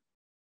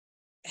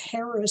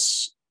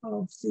 Harris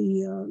of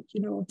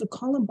the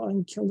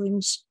Columbine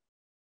killings,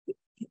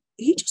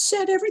 he just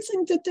said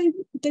everything that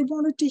they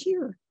wanted to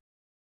hear.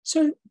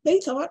 So they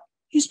thought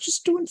he's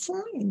just doing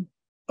fine.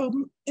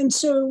 And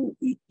so,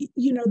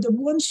 the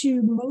ones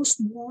you most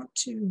want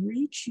to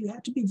reach, you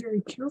have to be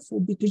very careful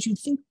because you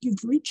think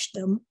you've reached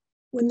them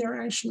when they're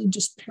actually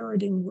just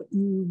parroting what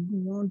you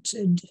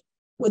wanted,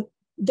 what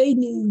they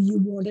knew you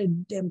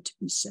wanted them to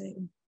be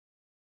saying.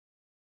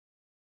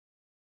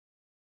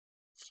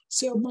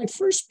 So my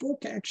first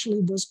book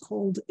actually was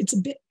called, it's a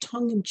bit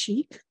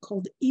tongue-in-cheek,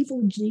 called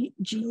Evil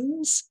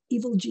Genes,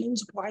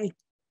 Why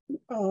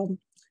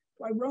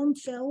Rome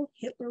Fell,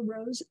 Hitler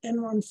Rose,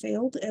 Enron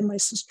Failed, and My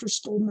Sister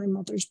Stole My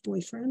Mother's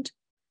Boyfriend.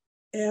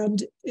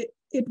 And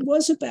it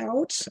was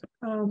about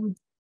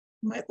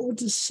my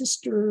oldest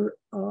sister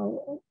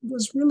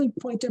was really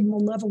quite a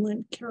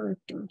malevolent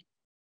character.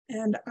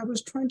 And I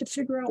was trying to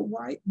figure out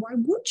why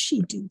would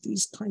she do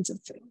these kinds of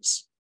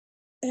things?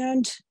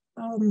 And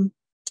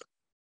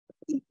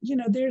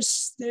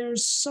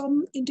there's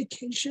some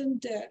indication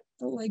that,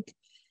 like,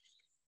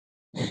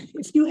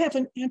 if you have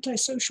an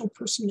antisocial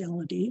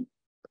personality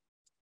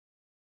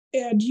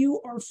and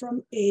you are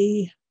from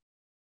a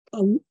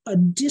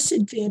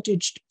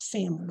disadvantaged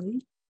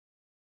family,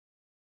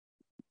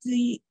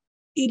 it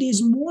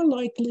is more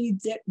likely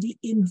that the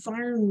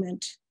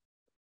environment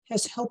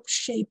has helped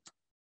shape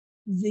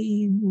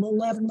the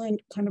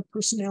malevolent kind of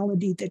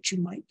personality that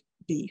you might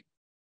be.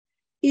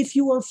 If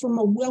you are from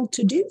a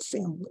well-to-do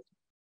family,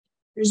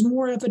 there's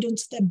more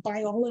evidence that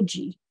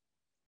biology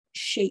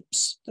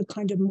shapes the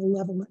kind of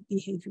malevolent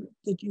behavior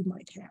that you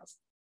might have.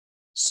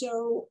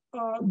 So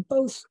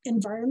both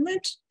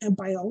environment and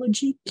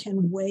biology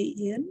can weigh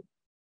in.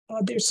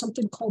 There's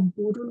something called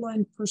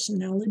borderline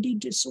personality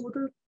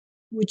disorder,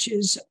 which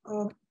is,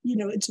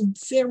 it's a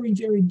very,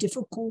 very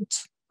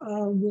difficult,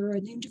 where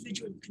an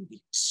individual can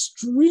be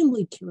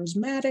extremely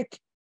charismatic.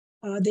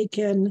 They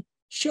can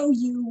show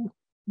you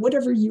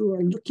whatever you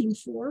are looking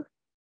for.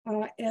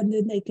 And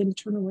then they can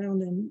turn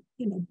around and,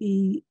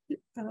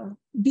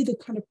 be the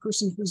kind of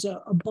person who's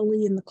a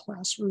bully in the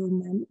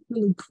classroom and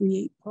really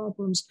create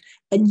problems.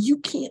 And you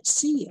can't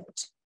see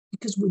it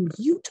because when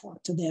you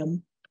talk to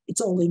them,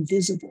 it's all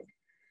invisible.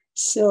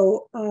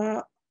 So,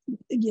 how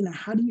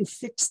do you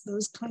fix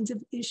those kinds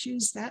of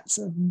issues? That's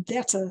a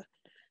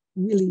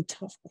really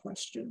tough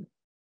question.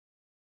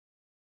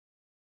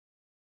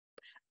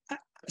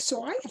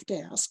 So I have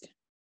to ask,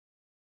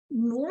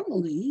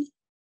 normally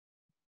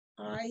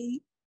I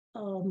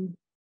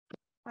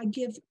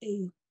give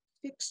a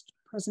fixed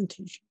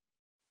presentation,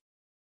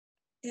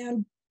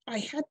 and I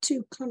had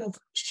to kind of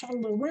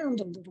shuttle around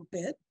a little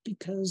bit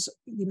because,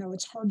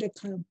 it's hard to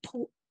kind of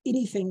pull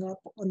anything up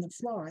on the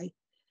fly.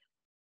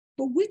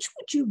 But which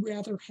would you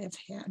rather have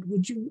had?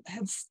 Would you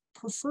have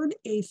preferred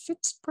a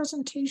fixed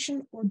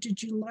presentation, or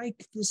did you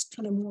like this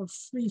kind of more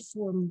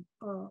free-form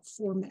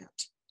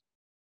format?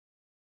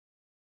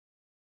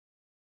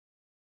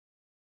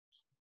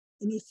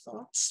 Any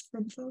thoughts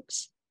from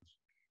folks?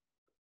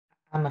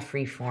 I'm a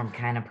free form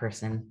kind of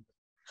person.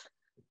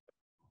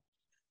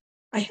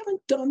 I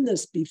haven't done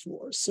this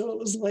before, so it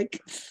was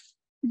like,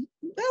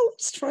 well,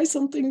 let's try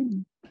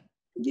something,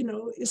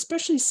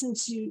 especially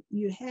since you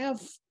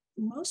have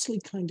mostly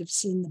kind of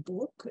seen the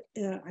book,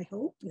 I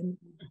hope, and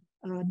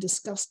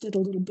discussed it a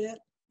little bit.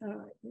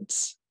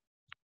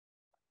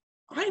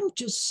 I'm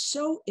just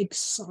so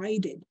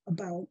excited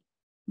about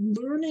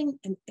learning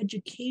and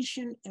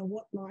education and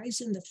what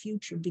lies in the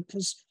future,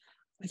 because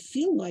I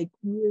feel like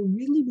we're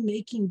really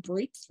making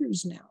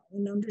breakthroughs now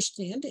in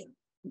understanding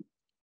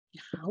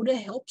how to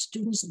help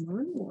students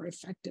learn more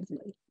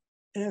effectively.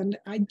 And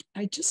I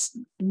just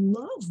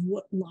love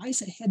what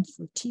lies ahead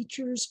for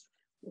teachers,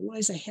 what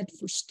lies ahead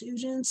for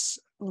students.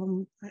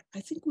 I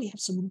think we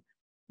have some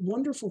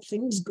wonderful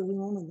things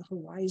going on the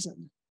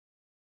horizon.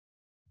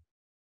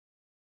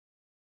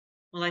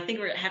 Well, I think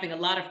we're having a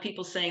lot of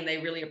people saying they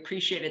really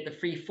appreciated the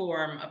free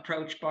form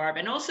approach, Barb.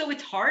 And also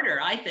it's harder,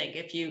 I think,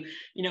 if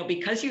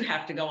because you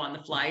have to go on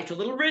the fly, it's a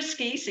little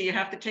risky, so you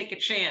have to take a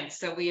chance.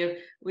 So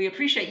we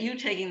appreciate you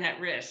taking that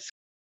risk.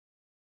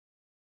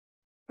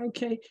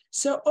 Okay,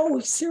 so,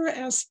 Sarah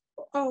asks,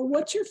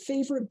 what's your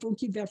favorite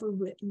book you've ever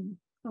written?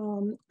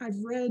 I've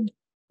read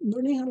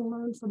Learning How to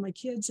Learn for my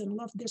kids and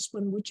love this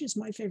one. Which is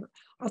my favorite?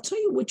 I'll tell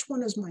you which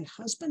one is my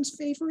husband's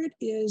favorite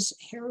is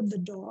Hair the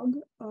Dog,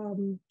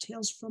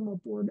 Tales from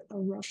Aboard a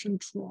Russian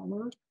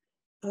Trawler.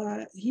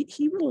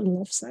 He really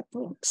loves that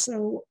book.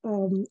 So,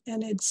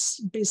 and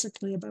it's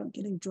basically about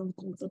getting drunk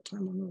all the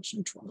time on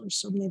Russian trawlers.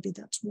 So maybe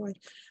that's why.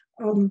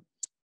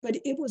 But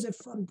it was a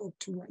fun book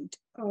to write.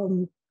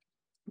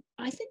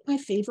 I think my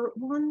favorite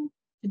one,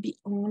 to be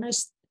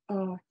honest,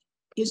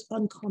 is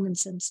Uncommon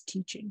Sense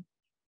Teaching.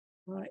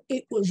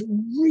 It was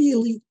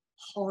really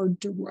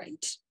hard to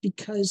write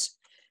because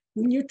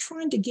when you're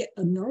trying to get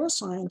a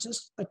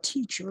neuroscientist, a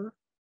teacher,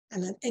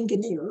 and an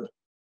engineer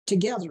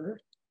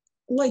together,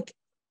 like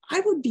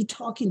I would be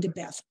talking to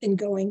Beth and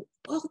going,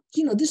 well,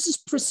 this is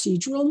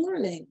procedural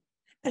learning.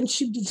 And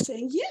she'd be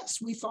saying, yes,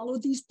 we follow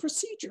these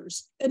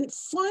procedures. And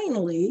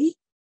finally,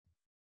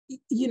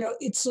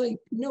 it's like,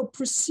 no,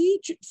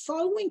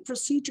 following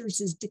procedures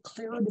is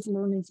declarative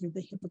learning through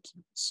the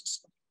hippocampal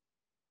system.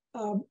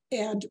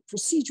 And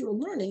procedural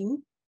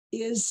learning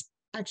is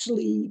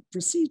actually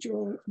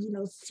procedural,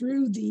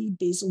 through the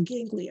basal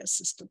ganglia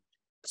system.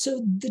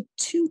 So the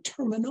two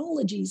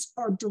terminologies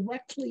are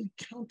directly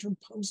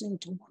counterposing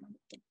to one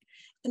another.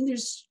 And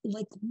there's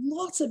like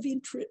lots of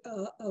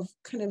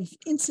kind of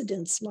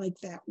incidents like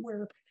that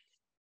where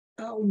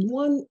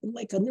one,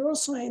 like a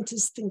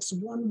neuroscientist thinks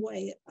one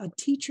way, a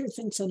teacher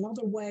thinks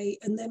another way,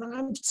 and then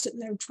I'm sitting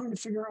there trying to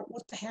figure out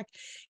what the heck.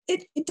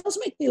 It does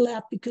make me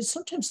laugh because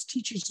sometimes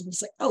teachers will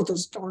say, oh,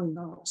 those darn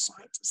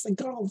neuroscientists, they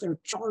got all their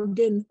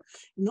jargon.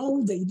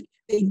 No,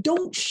 they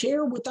don't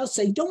share with us.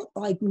 They don't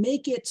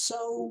make it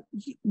so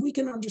we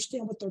can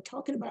understand what they're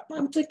talking about. And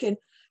I'm thinking,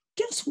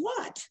 guess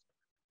what?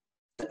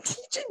 The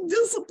teaching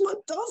discipline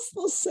does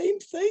the same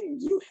thing.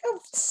 You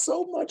have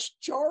so much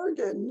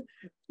jargon,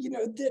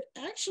 that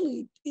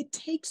actually it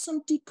takes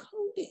some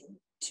decoding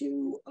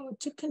to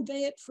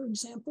convey it, for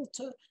example,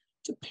 to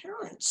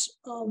parents.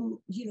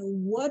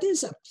 What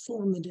is a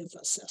formative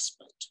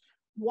assessment?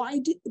 Why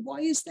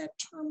is that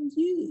term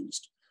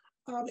used?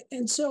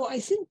 And so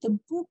I think the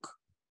book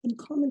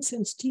Uncommon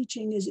Sense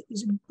Teaching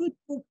is a good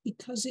book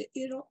because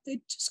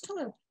it just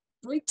kind of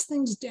breaks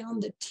things down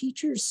that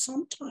teachers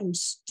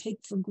sometimes take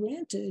for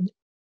granted,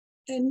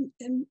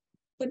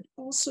 but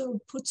also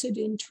puts it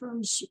in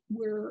terms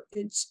where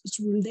it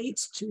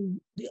relates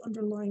to the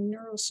underlying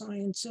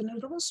neuroscience, and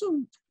it also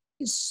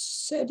is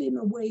said in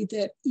a way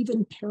that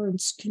even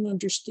parents can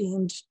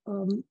understand,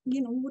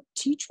 what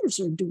teachers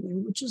are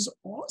doing, which is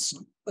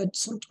awesome, but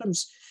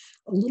sometimes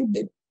a little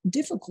bit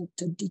difficult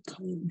to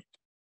decode.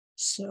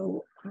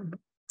 So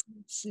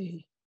let's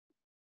see.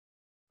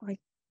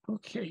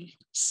 Okay,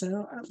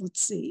 so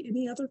let's see.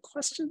 Any other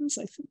questions?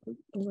 I think,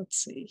 let's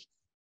see.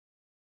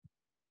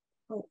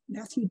 Oh,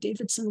 Matthew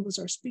Davidson was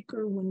our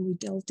speaker when we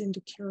delved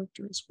into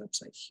character's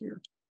website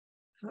here.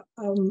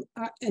 And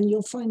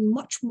you'll find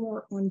much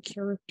more on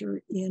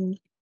character in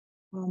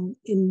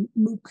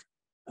MOOC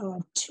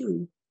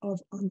 2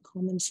 of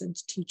Uncommon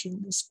Sense Teaching,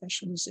 the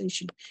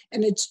specialization.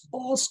 And it's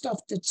all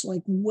stuff that's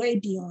like way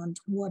beyond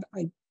what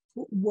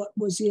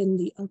was in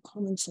the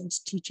Uncommon Sense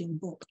Teaching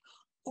book.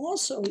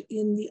 Also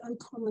in the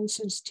Uncommon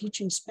Sense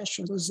Teaching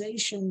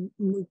Specialization,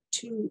 MOOC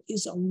 2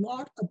 is a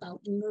lot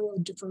about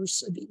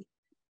neurodiversity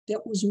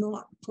that was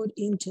not put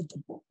into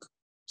the book.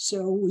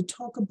 So we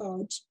talk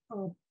about,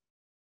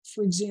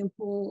 for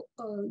example,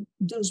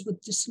 those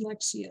with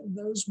dyslexia,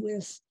 those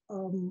with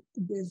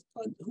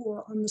who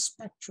are on the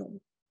spectrum.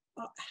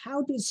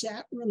 How does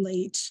that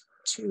relate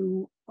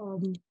to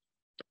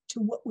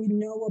what we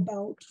know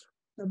about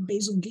the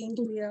basal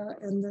ganglia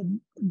and the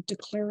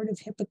declarative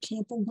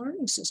hippocampal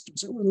learning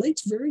systems? It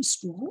relates very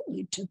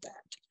strongly to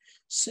that.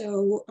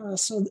 So,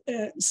 so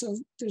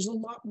there's a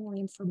lot more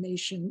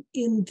information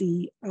in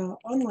the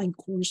online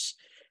course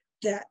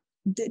that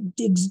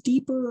digs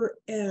deeper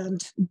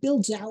and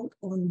builds out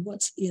on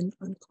what's in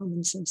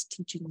Uncommon Sense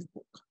Teaching, the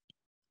book.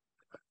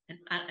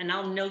 And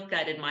I'll note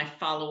that in my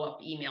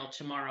follow-up email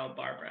tomorrow,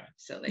 Barbara,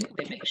 so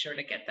they make sure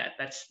to get that.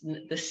 That's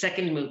the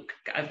second MOOC.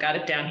 I've got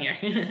it down here.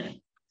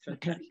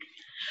 Okay.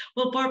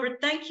 Well, Barbara,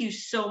 thank you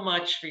so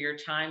much for your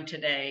time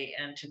today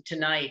and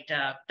tonight.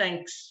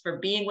 Thanks for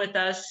being with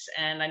us.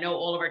 And I know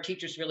all of our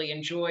teachers really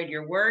enjoyed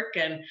your work,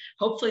 and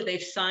hopefully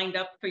they've signed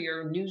up for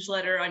your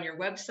newsletter on your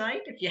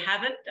website. If you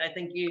haven't, I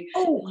think you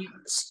might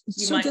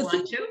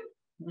want to.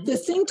 The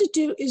thing to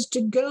do is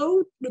to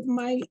go,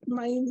 my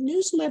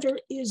newsletter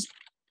is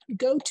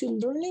go to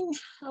Learning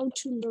How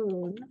to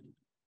Learn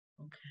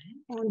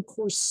on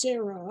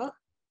Coursera.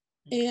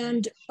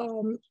 And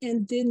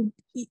then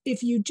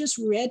if you just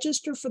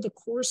register for the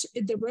course,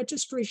 the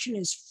registration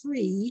is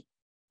free.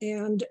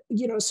 And,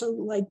 you know, so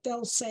like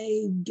they'll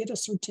say, get a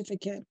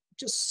certificate,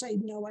 just say,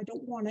 no, I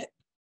don't want it.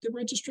 The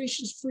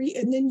registration is free.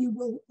 And then you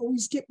will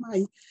always get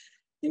my,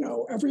 you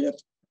know,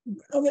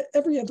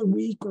 every other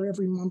week or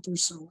every month or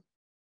so,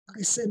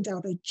 I send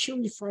out a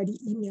Cheery Friday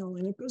email,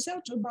 and it goes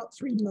out to about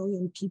 3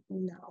 million people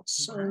now.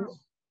 So, wow.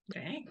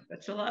 Okay,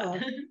 that's a lot.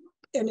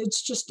 And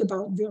it's just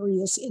about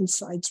various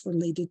insights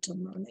related to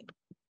learning.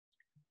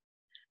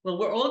 Well,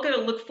 we're all going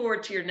to look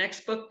forward to your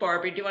next book,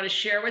 Barbie. Do you want to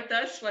share with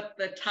us what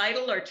the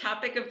title or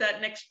topic of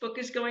that next book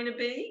is going to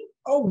be?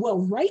 Oh, well,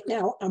 right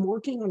now I'm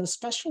working on a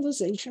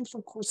specialization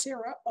for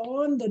Coursera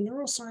on the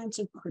neuroscience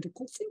of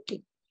critical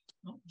thinking.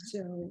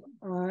 So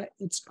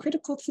it's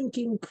critical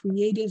thinking,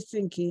 creative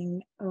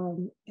thinking,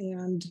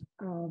 and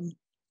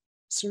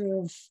sort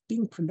of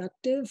being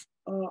productive,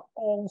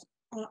 all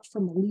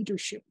from a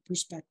leadership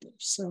perspective.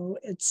 So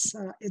it's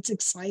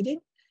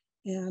exciting,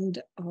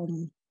 and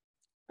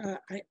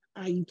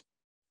I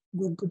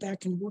will go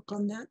back and work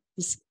on that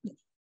this evening.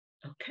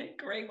 Okay,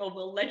 great. Well,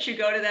 we'll let you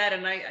go to that,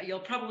 and you'll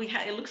probably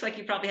it looks like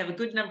you probably have a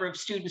good number of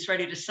students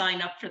ready to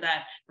sign up for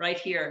that right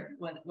here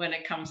when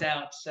it comes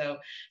out. So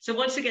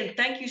once again,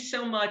 thank you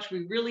so much.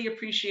 We really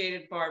appreciate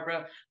it,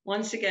 Barbara.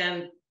 Once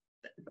again,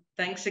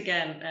 thanks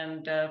again,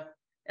 and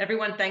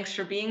everyone, thanks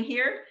for being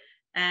here.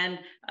 And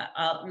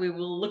we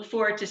will look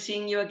forward to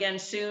seeing you again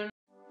soon